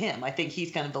owed to him. I think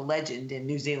he's kind of the legend in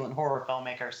New Zealand horror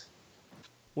filmmakers.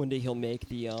 One day he'll make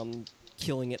the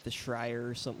Killing at the Shire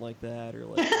or something like that, or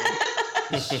like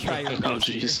the Shire. Oh,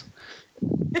 jeez.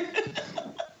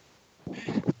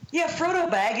 Yeah, Frodo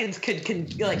Baggins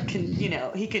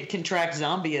he could contract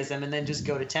zombieism and then just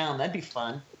go to town. That'd be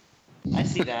fun. I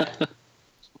see that.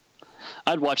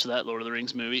 I'd watch that Lord of the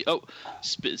Rings movie. Oh,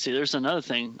 see, there's another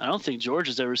thing. I don't think George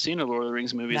has ever seen a Lord of the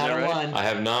Rings movie. Not is that a right? one. I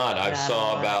have not. I Not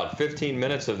saw one. about 15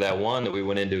 minutes of that one that we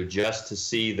went into just to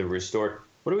see the restored.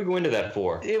 What do we go into that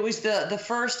for? It was the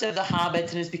first of the Hobbits,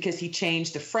 and it's because he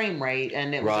changed the frame rate,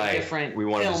 and it was Right. a different. We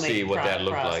wanted to see filmmaking what that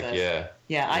looked process. like. Yeah.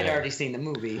 Yeah, I'd Yeah. already seen the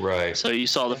movie. Right. So you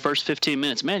saw the first 15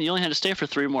 minutes. Man, you only had to stay for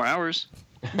 3 more hours.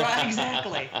 Right,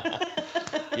 exactly.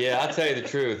 Yeah, I'll tell you the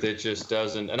truth. It just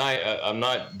doesn't. And I'm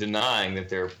not denying that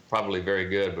they're probably very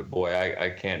good, but boy, I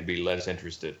can't be less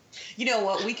interested. You know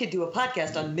what? We could do a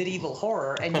podcast on medieval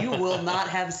horror, and you will not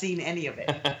have seen any of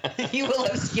it. You will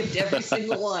have skipped every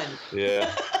single one.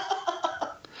 Yeah.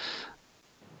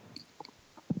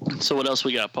 So what else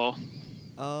we got, Paul?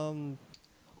 Well,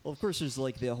 of course, there's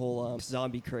like the whole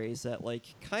zombie craze that like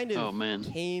kind of Oh, man.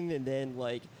 came and then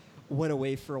like went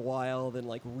away for a while, then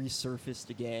like resurfaced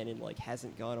again and like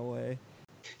hasn't gone away.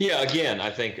 Yeah. Again,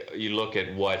 I think you look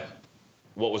at what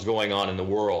was going on in the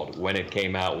world when it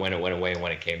came out, when it went away, and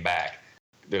when it came back.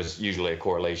 There's usually a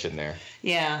correlation there.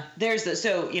 Yeah, there's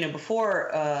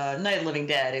before Night of the Living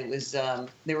Dead, it was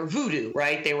they were voodoo,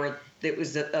 right? It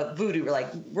was a voodoo. Like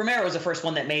Romero was the first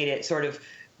one that made it sort of.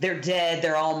 They're dead.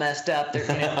 They're all messed up. They're,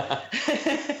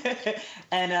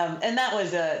 and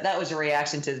that was a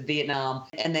reaction to Vietnam.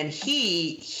 And then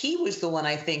he was the one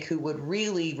I think who would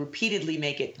really repeatedly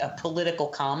make it a political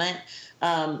comment.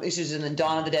 This is in the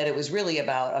Dawn of the Dead. It was really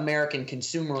about American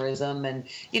consumerism, and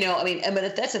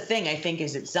but that's the thing I think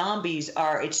is that zombies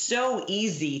are. It's so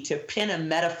easy to pin a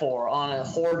metaphor on a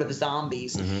horde of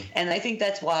zombies, and I think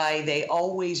that's why they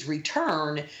always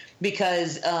return.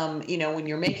 Because when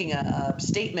you're making a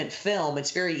statement film,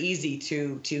 it's very easy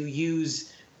to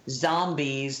use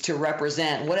zombies to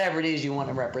represent whatever it is you want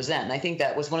to represent. And I think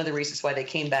that was one of the reasons why they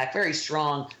came back very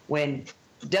strong when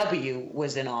W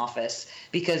was in office,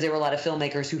 because there were a lot of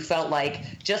filmmakers who felt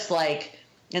like, just like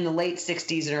in the late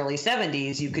 60s and early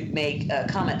 70s, you could make a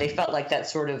comment. They felt like that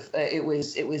sort of it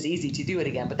was easy to do it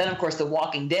again. But then, of course, The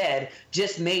Walking Dead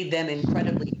just made them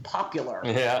incredibly popular.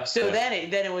 Yeah. So then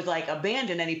it was like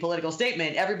abandon any political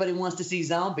statement. Everybody wants to see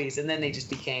zombies, and then they just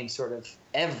became sort of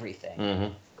everything.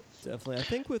 Mm-hmm. Definitely. I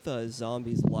think with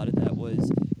zombies, a lot of that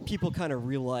was people kind of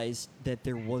realized that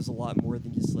there was a lot more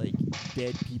than just like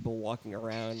dead people walking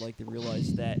around. Like they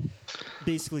realized that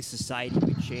basically society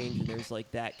would change, and there's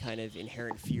like that kind of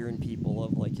inherent fear in people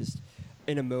of like just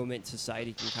in a moment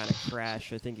society can kind of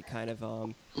crash. I think it kind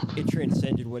of it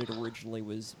transcended what it originally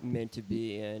was meant to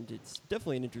be, and it's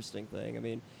definitely an interesting thing. I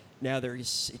mean, now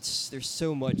there's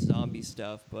so much zombie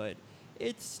stuff, but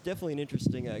it's definitely an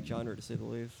interesting genre to say the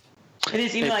least. It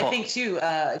is, Hey, I Paul. think too,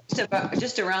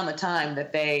 just around the time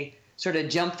that they sort of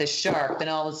jumped the shark, then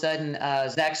all of a sudden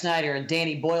Zack Snyder and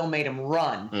Danny Boyle made them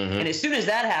run. And as soon as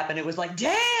that happened, it was like,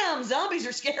 damn, zombies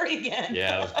are scary again.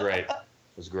 Yeah, it was great. It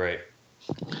was great.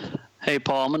 Hey,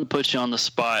 Paul, I'm going to put you on the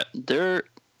spot.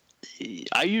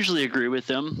 I usually agree with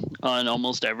them on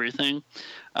almost everything,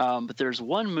 but there's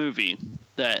one movie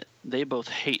that they both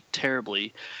hate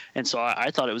terribly, and so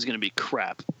I thought it was going to be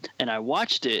crap. And I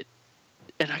watched it,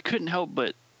 and I couldn't help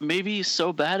but maybe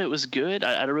so bad it was good.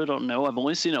 I really don't know. I've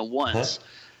only seen it once,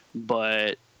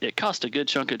 but it cost a good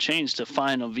chunk of change to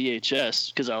find on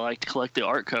VHS because I like to collect the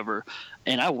art cover,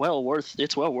 and it's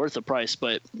well worth the price.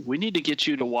 But we need to get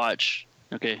you to watch.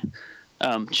 Okay,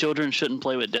 children shouldn't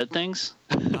play with dead things.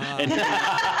 And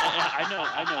I know.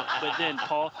 But then,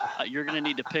 Paul, you're gonna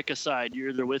need to pick a side. You're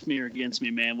either with me or against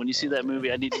me, man. When you see that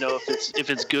movie, I need to know if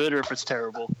it's good or if it's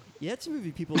terrible. Yeah, it's a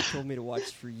movie people have told me to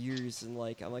watch for years, and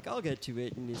like I'm like I'll get to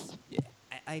it, and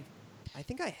I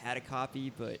think I had a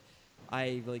copy, but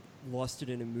I like lost it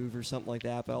in a move or something like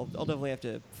that. But I'll definitely have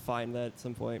to find that at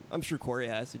some point. I'm sure Corey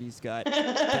has it. He's got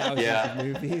thousands of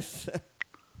movies.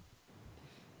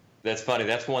 That's funny.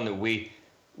 That's one that we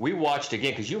watched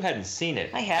again because you hadn't seen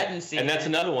it. I hadn't seen it. And that's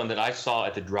another one that I saw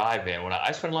at the drive-in. When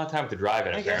I spent a lot of time at the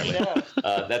drive-in, apparently.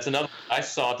 That's another I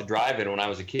saw at the drive-in when I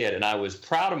was a kid, and I was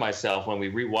proud of myself when we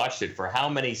rewatched it for how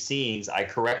many scenes I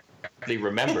correctly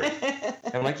remembered.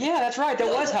 And I'm like, yeah, that's right.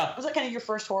 Was that kind of your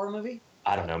first horror movie?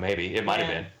 I don't know. Maybe. It might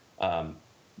have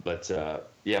been.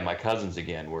 Yeah, my cousins,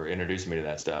 again, were introducing me to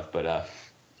that stuff. But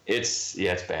it's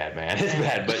bad, man. It's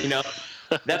bad. But,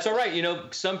 that's all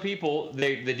right. Some people,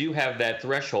 they do have that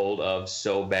threshold of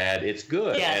so bad it's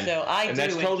good. Yeah, and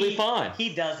that's totally fine.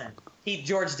 He doesn't.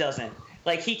 George doesn't.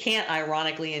 Like, he can't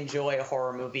ironically enjoy a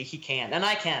horror movie. He can. And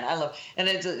I can. I love. And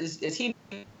as he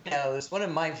knows, one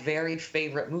of my very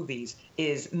favorite movies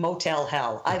is Motel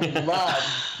Hell. I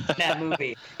love that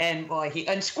movie. And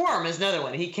and Squirm is another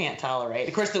one he can't tolerate.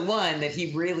 Of course, the one that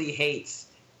he really hates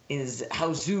is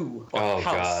Hausu. Oh,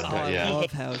 God. I love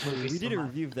Hausu. We did a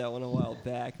review of that one a while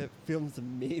back. That film's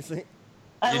amazing.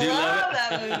 I love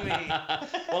that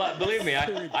movie. Well, believe me,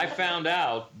 I found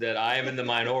out that I am in the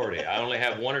minority. I only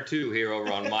have one or two here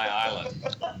over on my island.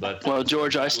 But well,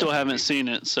 George, I still haven't seen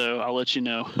it, so I'll let you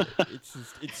know.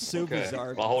 It's so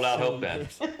bizarre. I'll hold out hope then.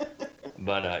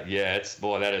 But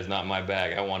that is not my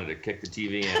bag. I wanted to kick the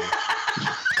TV in.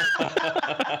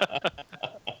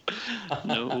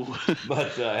 No. But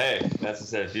hey,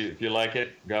 that's it. If you like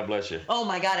it, God bless you. Oh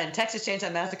my God! And Texas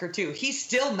Chainsaw Massacre 2. He's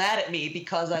still mad at me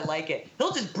because I like it.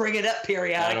 He'll just bring it up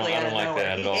periodically. I don't like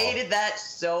that at all. He hated that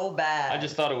so bad. I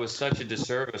just thought it was such a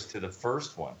disservice to the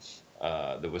first one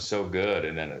that was so good,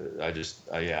 and then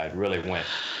it really went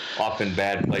off in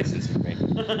bad places for me.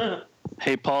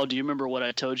 Hey, Paul, do you remember what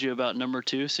I told you about number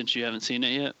 2 since you haven't seen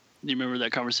it yet? Do you remember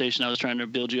that conversation I was trying to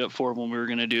build you up for when we were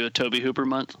going to do a Tobe Hooper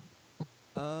month?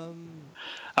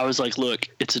 I was like, look,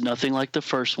 it's nothing like the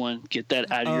first one. Get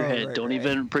that out of your head. Don't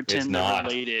even pretend they're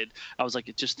related. I was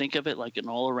like, just think of it like an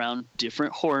all-around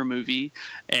different horror movie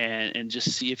and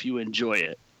just see if you enjoy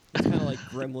it. It's kind of like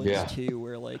Gremlins 2,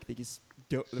 where like they just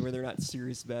where they're not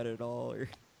serious about it at all. Or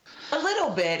a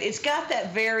little bit. It's got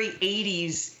that very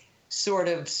 80s sort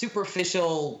of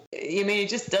superficial. I mean, it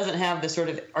just doesn't have the sort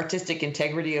of artistic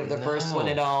integrity of the first one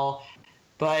at all.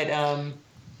 But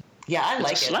yeah, I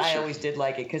like it. I always did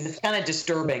like it because it's kind of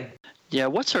disturbing. Yeah,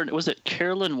 what's her? Was it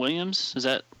Carolyn Williams? Is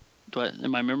that?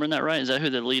 Am I remembering that right? Is that who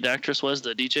the lead actress was?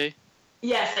 The DJ?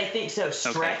 Yes, I think so.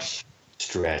 Stretch.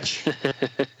 Stretch.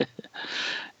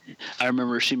 I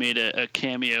remember she made a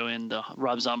cameo in the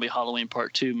Rob Zombie Halloween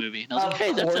Part 2 movie. And I was like,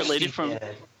 hey, that's that lady from.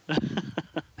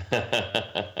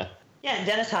 Yeah, and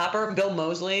Dennis Hopper and Bill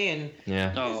Moseley and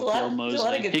Bill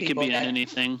Moseley. He could be in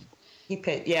anything.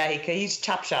 He's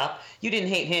Chop Shop. You didn't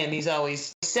hate him. He's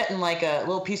always setting like a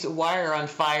little piece of wire on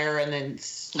fire and then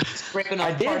scraping off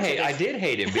I did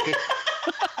hate him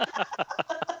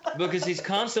because he's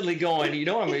constantly going, you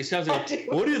know what I mean? He's constantly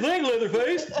going, what do you think,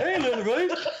 Leatherface? Hey,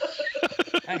 Leatherface.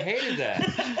 I hated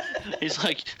that. He's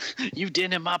like, you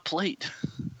did in my plate.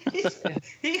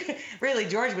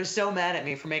 George was so mad at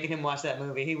me for making him watch that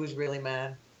movie. He was really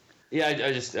mad. Yeah,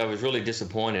 I was really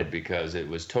disappointed because it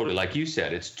was totally, like you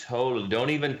said, it's totally, don't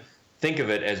even think of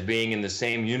it as being in the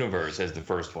same universe as the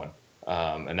first one.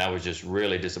 And I was just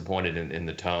really disappointed in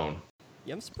the tone.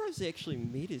 Yeah, I'm surprised they actually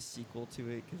made a sequel to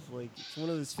it because, like, it's one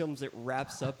of those films that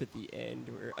wraps up at the end.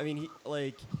 Where I mean,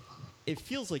 it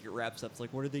feels like it wraps up. It's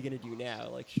like, what are they going to do now?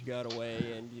 Like, she got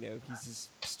away and, he's just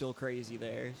still crazy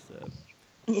there, so...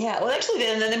 Yeah, well, actually,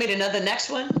 then they made the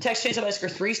next one. Texas Chainsaw Massacre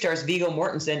 3 stars Viggo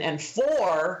Mortensen, and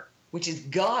 4, which is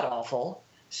god-awful,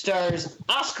 stars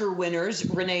Oscar winners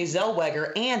Renee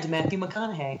Zellweger and Matthew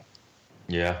McConaughey.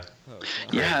 Yeah.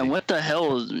 And what the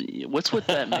hell what's with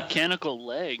that mechanical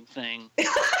leg thing? I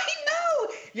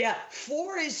know! Yeah,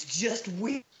 4 is just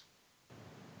weird.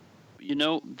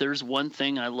 There's one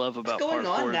thing I love about Part 4, What's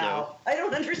going on now? I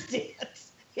don't understand.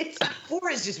 4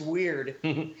 is just weird.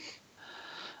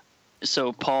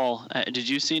 So, Paul, did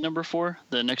you see number 4,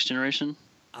 The Next Generation?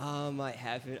 I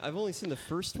haven't. I've only seen the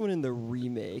first one and the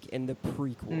remake and the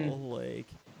prequel.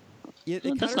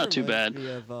 That's not too bad. Me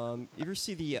of, you ever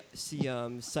see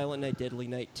Silent Night, Deadly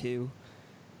Night 2?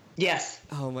 Yes.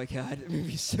 Oh my God, that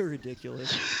movie's so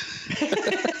ridiculous.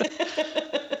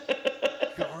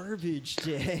 Garbage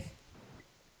day.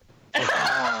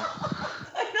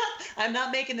 I'm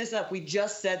not making this up. We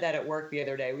just said that at work the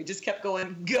other day. We just kept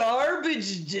going,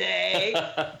 garbage day.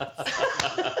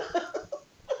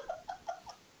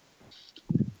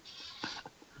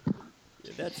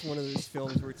 That's one of those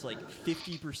films where it's like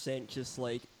 50% just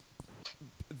like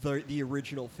the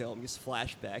original film, just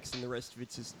flashbacks, and the rest of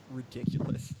it's just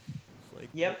ridiculous. It's like,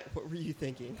 Yep. What were you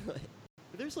thinking?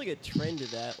 There's like a trend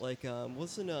to that. Like,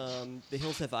 wasn't The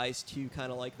Hills Have Eyes 2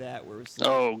 kind of like that, where it was like,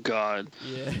 Oh God.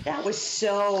 yeah. That was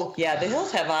so, The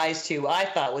Hills Have Eyes 2, I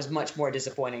thought was much more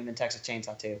disappointing than Texas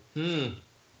Chainsaw 2.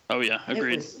 Oh yeah,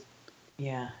 agreed.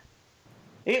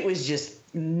 It was just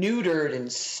neutered and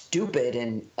stupid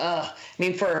and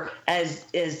for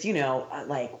as you know,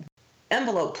 like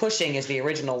envelope pushing as the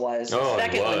original was. The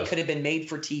second one could have been made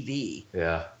for TV.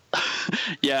 Yeah.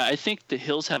 Yeah, I think The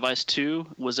Hills Have Eyes 2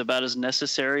 was about as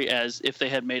necessary as if they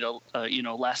had made a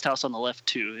Last House on the Left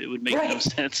 2. It would make no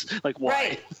sense. Like, why?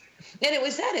 Right. And it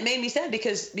was sad. It made me sad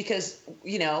because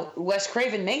Wes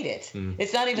Craven made it.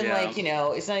 It's not even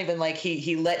like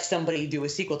he let somebody do a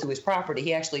sequel to his property.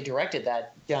 He actually directed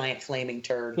that giant flaming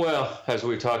turd. Well, as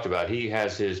we talked about, he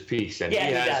has his peaks and he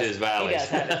has his valleys. He does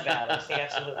have his valleys. He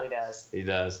absolutely does. He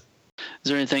does. Is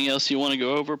there anything else you want to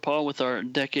go over, Paul, with our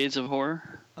decades of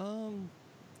horror?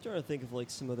 Trying to think of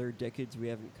like some other decades we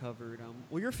haven't covered.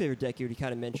 Well, your favorite decade you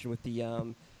kind of mentioned with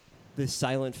the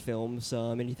silent films.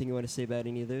 Anything you want to say about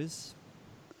any of those?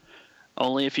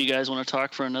 Only if you guys want to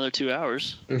talk for another 2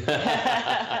 hours.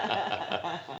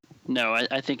 No,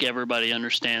 I think everybody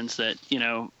understands that,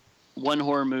 one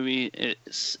horror movie,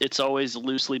 it's always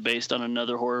loosely based on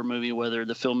another horror movie, whether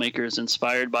the filmmaker is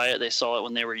inspired by it, they saw it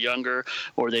when they were younger,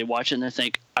 or they watch it and they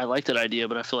think, I like that idea,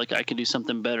 but I feel like I could do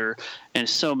something better. And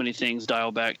so many things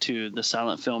dial back to the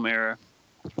silent film era.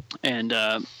 And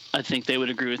I think they would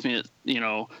agree with me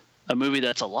that, a movie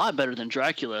that's a lot better than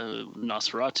Dracula,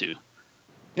 Nosferatu.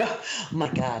 Oh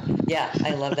my God. Yeah,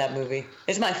 I love that movie.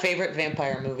 It's my favorite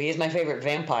vampire movie. It's my favorite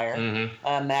vampire.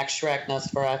 Max Schreck,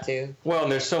 Nosferatu. Well,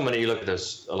 and there's so many. You look at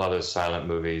a lot of those silent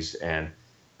movies, and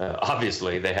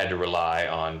obviously they had to rely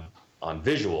on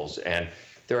visuals, and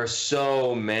there are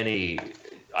so many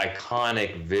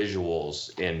iconic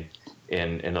visuals in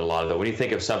a lot of them. When you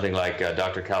think of something like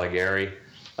Dr. Caligari,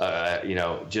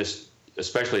 just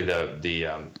especially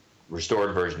the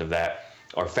restored version of that,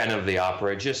 or Phantom of the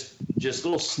Opera, just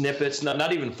little snippets,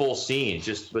 not even full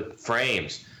scenes, but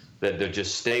frames that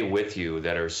just stay with you,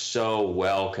 that are so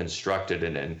well constructed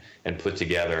and put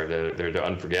together. They're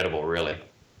unforgettable, really.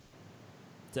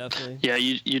 Definitely. Yeah,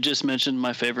 you just mentioned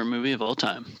my favorite movie of all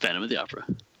time, Phantom of the Opera.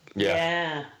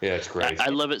 Yeah, it's great. I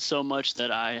love it so much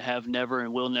that I have never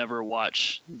and will never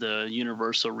watch the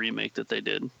Universal remake that they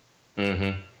did.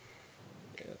 Mm-hmm.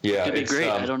 Yeah, it'd be great.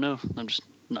 I don't know. I'm just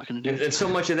not going to do it. And so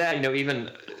much of that, even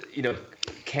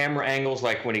camera angles,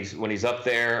 like when he's up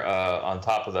there on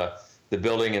top of the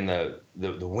building and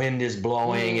the wind is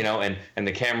blowing, and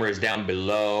the camera is down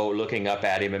below looking up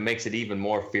at him. It makes it even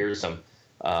more fearsome.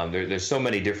 There's so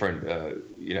many different,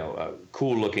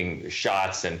 cool looking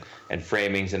shots and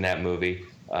framings in that movie.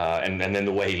 And then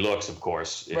the way he looks, of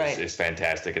course, is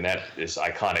fantastic, and that is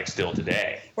iconic still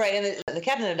today. Right, and the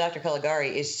Cabinet of Dr.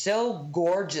 Caligari is so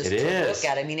gorgeous to look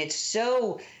at. I mean, it's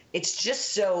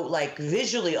just so like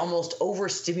visually almost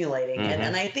overstimulating.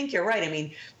 And I think you're right. I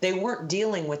mean, they weren't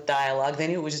dealing with dialogue. They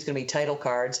knew it was just going to be title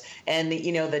cards. And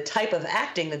the type of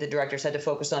acting that the directors had to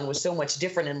focus on was so much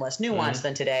different and less nuanced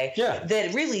than today. Yeah.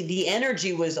 That really the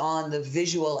energy was on the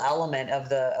visual element of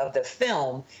the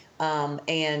film.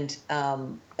 And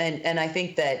I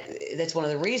think that's one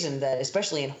of the reasons that,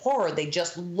 especially in horror, they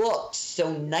just looked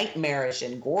so nightmarish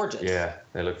and gorgeous. Yeah,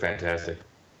 they look fantastic.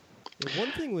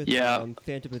 One thing with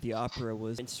Phantom of the Opera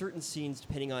was in certain scenes,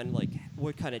 depending on like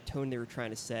what kind of tone they were trying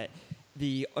to set,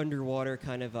 the underwater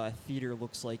kind of theater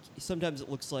looks like, sometimes it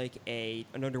looks like an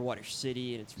underwater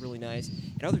city, and it's really nice,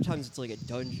 and other times it's like a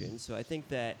dungeon. So I think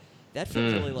that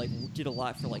film really like did a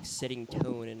lot for like setting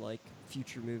tone in like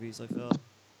future movies, I felt.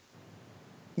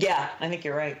 Yeah, I think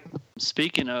you're right.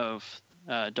 Speaking of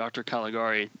Dr.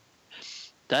 Caligari,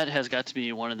 that has got to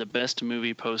be one of the best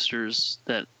movie posters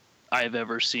that I've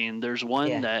ever seen. There's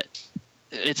one that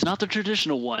it's not the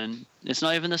traditional one. It's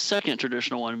not even the second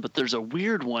traditional one, but there's a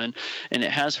weird one, and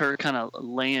it has her kind of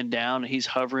laying down, and he's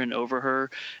hovering over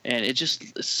her, and it's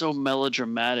so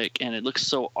melodramatic, and it looks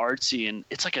so artsy, and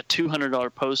it's like a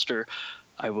 $200 poster.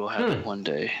 I will have it one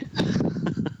day.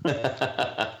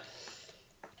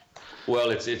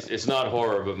 Well, it's not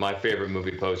horror, but my favorite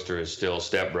movie poster is still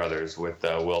Step Brothers with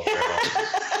Will Ferrell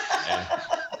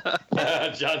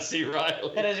and John C.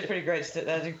 Reilly. That is a pretty great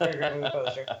movie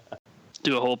poster.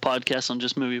 Do a whole podcast on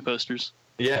just movie posters.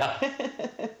 Yeah.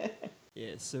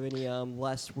 Yeah, so any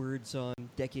last words on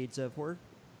decades of horror?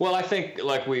 Well, I think,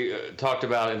 like we talked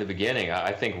about in the beginning,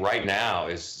 I think right now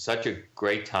is such a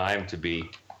great time to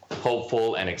be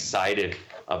hopeful and excited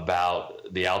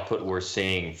about the output we're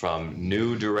seeing from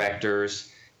new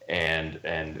directors and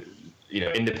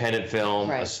independent film,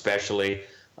 Right. especially.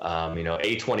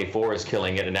 A24 is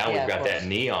killing it, and now Yeah, we've got of that course.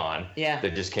 Neon Yeah.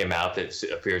 that just came out that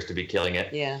appears to be killing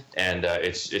it. Yeah. And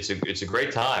it's a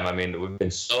great time. I mean, we've been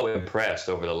so impressed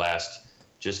over the last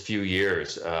just few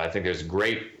years. I think there's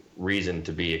great reason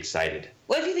to be excited.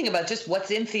 Well, if you think about just what's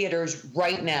in theaters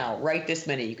right now, right this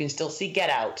minute, you can still see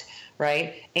Get Out,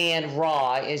 right? And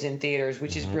Raw is in theaters,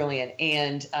 which is brilliant.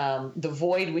 And The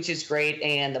Void, which is great.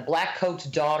 And The Black Coat's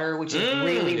Daughter, which is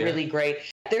really great.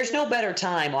 There's no better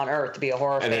time on earth to be a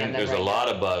horror And fan then than there's right a lot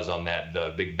now. of buzz on that,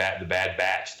 the Bad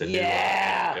Batch. The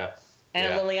Yeah. new one. And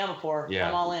Yeah. a Lily Amarpour. Yeah.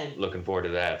 I'm all in. Looking forward to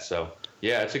that. So,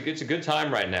 yeah, it's a good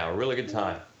time right now. A really good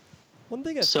time. One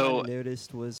thing I So-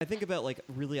 noticed was I think about like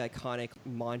really iconic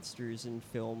monsters in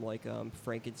film, like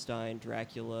Frankenstein,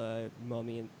 Dracula,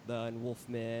 Mummy, and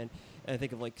Wolfman. And I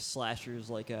think of like slashers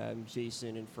like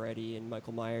Jason and Freddy and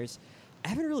Michael Myers. I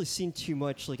haven't really seen too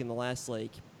much like in the last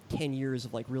like 10 years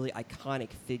of like really iconic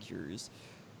figures.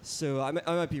 So I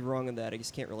might be wrong on that. I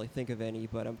just can't really think of any.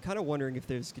 But I'm kind of wondering if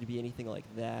there's going to be anything like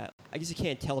that. I guess you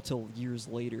can't tell till years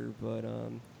later, but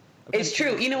It's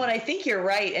true. You know what? I think you're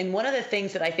right. And one of the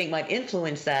things that I think might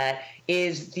influence that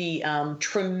is the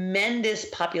tremendous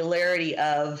popularity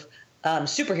of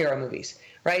superhero movies,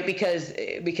 right?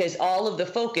 Because all of the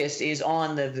focus is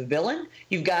on the villain.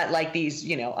 You've got like these,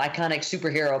 iconic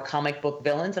superhero comic book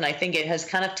villains. And I think it has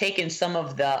kind of taken some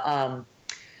of the,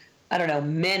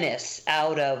 menace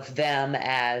out of them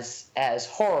as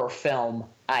horror film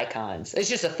icons. It's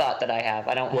just a thought that I have.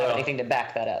 I don't have anything to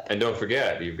back that up. And don't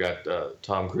forget, you've got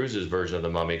Tom Cruise's version of the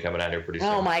Mummy coming out here pretty soon.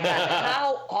 Oh my God.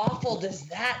 How awful does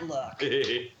that look?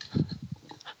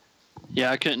 Yeah,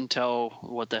 I couldn't tell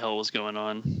what the hell was going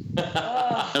on.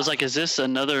 I was like, is this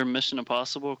another Mission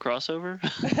Impossible crossover?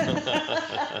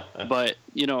 But,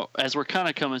 as we're kind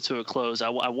of coming to a close, I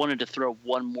wanted to throw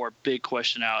one more big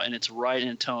question out, and it's right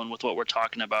in tone with what we're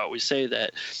talking about. We say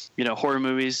that, horror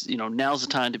movies, now's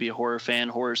the time to be a horror fan.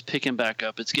 Horror's picking back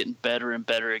up. It's getting better and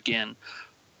better again.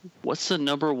 What's the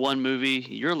number one movie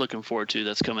you're looking forward to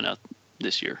that's coming out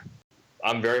this year?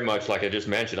 I'm very much, like I just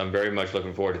mentioned, I'm very much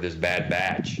looking forward to this Bad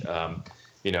Batch.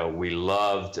 We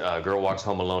loved Girl Walks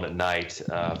Home Alone at Night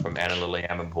from Anna Lily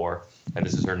Amirpour, and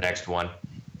this is her next one.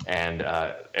 And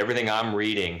everything I'm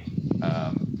reading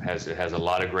has a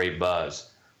lot of great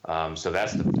buzz. So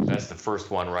that's the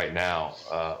first one right now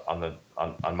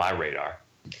on my radar.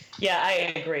 Yeah,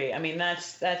 I agree. I mean,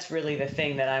 that's really the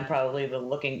thing that I'm probably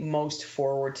looking most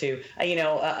forward to.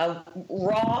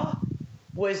 Raw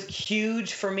was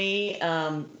huge for me.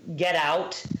 Get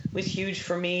Out was huge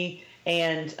for me,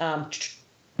 and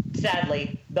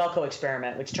sadly, Belko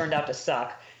Experiment, which turned out to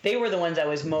suck. They were the ones I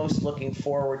was most looking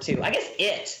forward to. I guess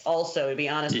It also, to be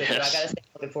honest with you, I gotta say, I'm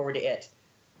looking forward to It.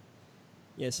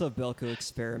 Yeah, I saw Belko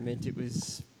Experiment. It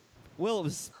was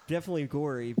definitely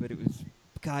gory, but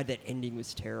God, that ending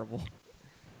was terrible.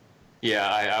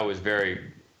 Yeah, I was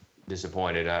very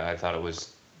disappointed. I thought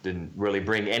didn't really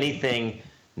bring anything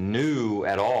new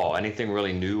at all, anything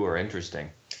really new or interesting.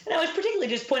 And I was particularly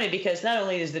disappointed because not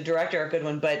only is the director a good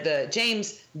one, but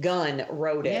James Gunn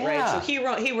wrote it, right? So he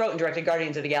wrote and directed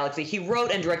Guardians of the Galaxy. He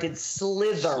wrote and directed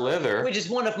Slither, which is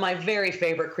one of my very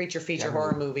favorite creature feature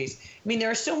horror movies. I mean, there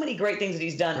are so many great things that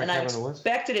he's done, and I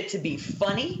expected it to be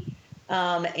funny,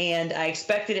 and I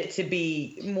expected it to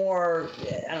be more,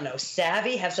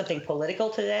 savvy, have something political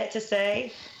to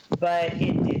say, but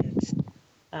it didn't.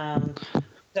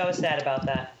 So I was sad about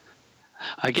that.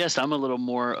 I guess I'm a little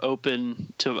more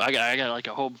open to. I got like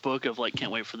a whole book of like,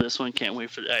 can't wait for this one, can't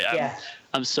wait for.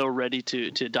 I'm so ready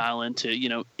to dial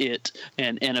into It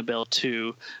and Annabelle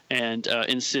 2 and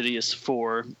Insidious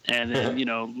 4, and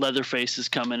then Leatherface is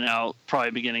coming out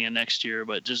probably beginning of next year.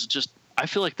 But just I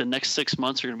feel like the next 6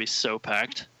 months are going to be so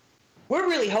packed. We're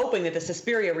really hoping that the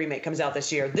Suspiria remake comes out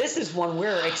this year. This is one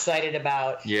we're excited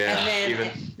about. Yeah,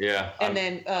 and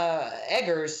then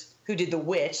Eggers, who did The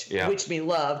Witch, which we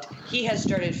loved, he has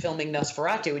started filming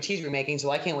Nosferatu, which he's remaking, so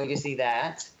I can't wait to see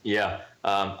that. Yeah,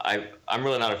 I'm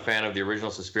really not a fan of the original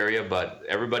Suspiria, but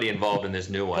everybody involved in this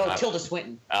new one. Oh, Tilda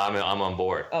Swinton. I'm on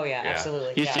board. Oh, yeah.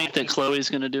 Absolutely. You think that Chloe's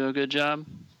going to do a good job?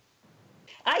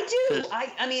 I do.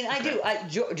 I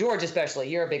do. George, especially.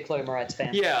 You're a big Chloe Moretz fan.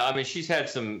 Yeah, I mean, she's had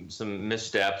some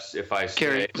missteps, if I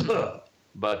say.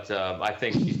 But I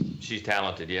think she's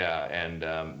talented. Yeah, and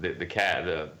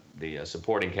the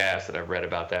supporting cast that I've read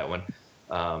about that one,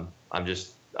 I'm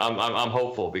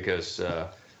hopeful because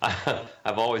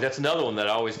I've always, that's another one that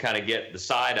I always kind of get the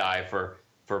side eye for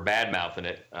bad mouthing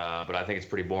it, but I think it's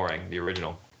pretty boring, the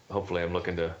original. Hopefully, I'm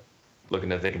looking to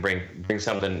they can bring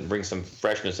some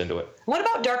freshness into it. What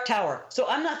about Dark Tower? So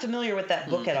I'm not familiar with that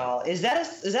book at all. Is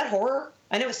that horror?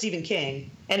 I know it's Stephen King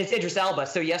and it's Idris Elba,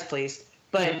 so yes, please.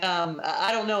 But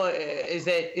I don't know. Is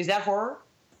that horror?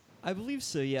 I believe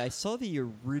so, yeah. I saw the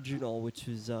original, which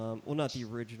was, well, not the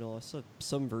original. I saw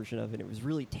some version of it. It was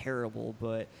really terrible,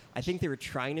 but I think they were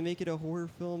trying to make it a horror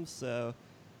film, so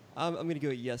I'm going to go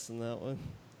with yes on that one.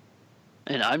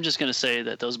 And I'm just going to say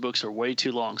that those books are way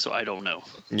too long, so I don't know.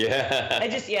 Yeah. It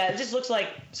just looks like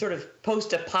sort of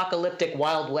post-apocalyptic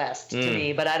Wild West to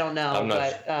me, but I don't know.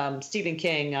 But Stephen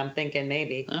King, I'm thinking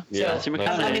maybe. Yeah. So,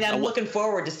 I'm looking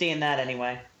forward to seeing that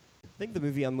anyway. I think the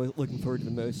movie I'm looking forward to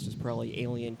the most is probably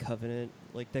Alien Covenant.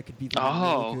 Like, that could be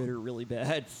really good or really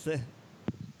bad.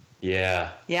 Yeah.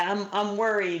 Yeah, I'm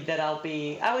worried that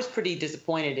I was pretty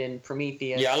disappointed in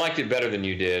Prometheus. Yeah, I liked it better than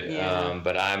you did,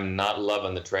 but I'm not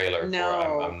loving the trailer.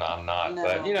 No. I'm not. No.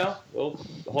 But, we'll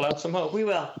hold out some hope. We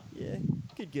will. Yeah,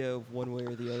 could go one way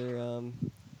or the other.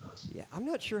 Yeah, I'm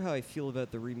not sure how I feel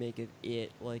about the remake of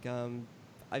It. Like,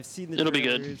 I've seen the It'll be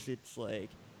trailers. good. It's like,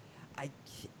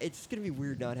 it's gonna be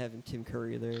weird not having Tim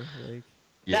Curry there. Like,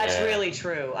 That's really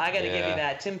true. I got to give you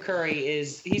that. Tim Curry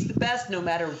he's the best no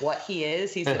matter what he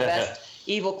is. He's the best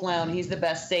evil clown. He's the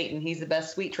best Satan. He's the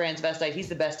best sweet transvestite. He's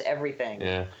the best everything.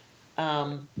 Yeah.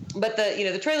 But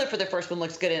the trailer for the first one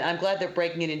looks good, and I'm glad they're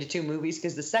breaking it into two movies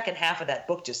because the second half of that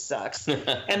book just sucks,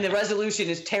 and the resolution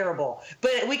is terrible.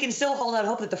 But we can still hold out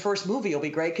hope that the first movie will be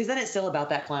great because then it's still about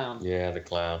that clown. Yeah, the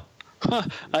clown.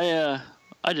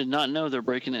 I did not know they're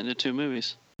breaking it into two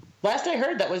movies. Last I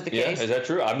heard, that was the case. Yeah, is that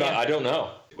true? I don't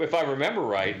know. If I remember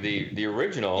right, the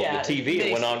original, the TV,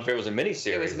 it went on. It was a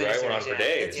miniseries, right? It went on for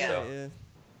days. Yeah. So.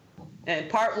 And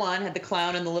part one had the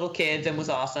clown and the little kids and was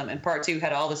awesome, and part two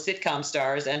had all the sitcom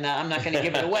stars. And I'm not going to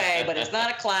give it away, but it's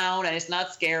not a clown and it's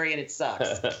not scary and it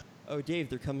sucks. oh, Dave,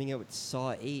 they're coming out with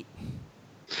Saw 8.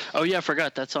 Oh yeah, I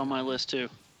forgot that's on my list too.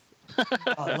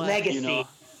 Legacy.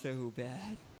 So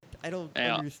bad. I don't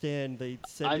understand. They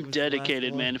said I'm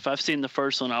dedicated, man. If I've seen the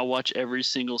first one, I'll watch every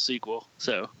single sequel.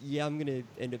 So yeah, I'm gonna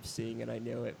end up seeing it. I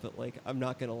know it, but like, I'm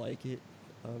not gonna like it.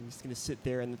 I'm just gonna sit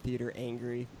there in the theater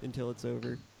angry until it's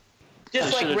over.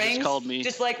 Just like Rings. Just called me.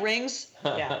 Just like Rings.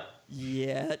 Yeah.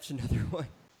 Yeah, that's another one.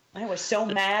 I was so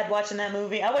mad watching that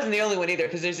movie. I wasn't the only one either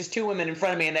because there's these two women in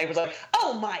front of me and they was like,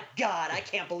 "Oh my God, I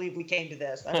can't believe we came to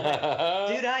this." I'm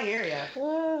like, dude, I hear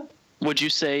ya. Would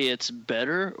you say it's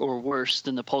better or worse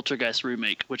than the Poltergeist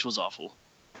remake, which was awful?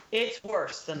 It's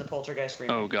worse than the Poltergeist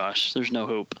remake. Oh gosh, there's no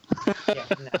hope. Yeah,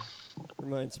 no.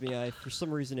 Reminds me, I for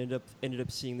some reason ended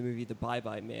up seeing the movie The Bye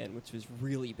Bye Man, which was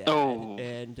really bad. Oh,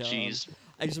 and jeez.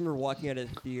 I just remember walking out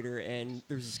of the theater, and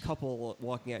there was this couple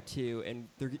walking out too, and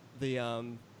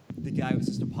the guy was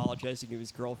just apologizing to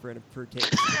his girlfriend for taking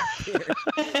the theater.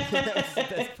 That was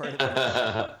the best part of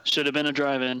that. Should have been a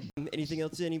drive-in. Anything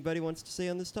else anybody wants to say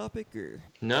on this topic, or?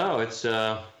 No, it's.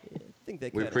 I think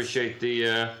that we appreciate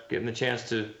getting the chance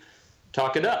to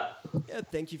talk it up. Yeah,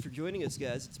 thank you for joining us,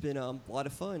 guys. It's been a lot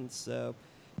of fun. So,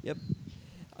 yep.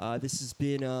 This has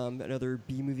been another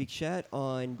B-Movie Chat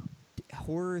on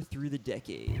Horror Through the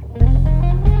Decade.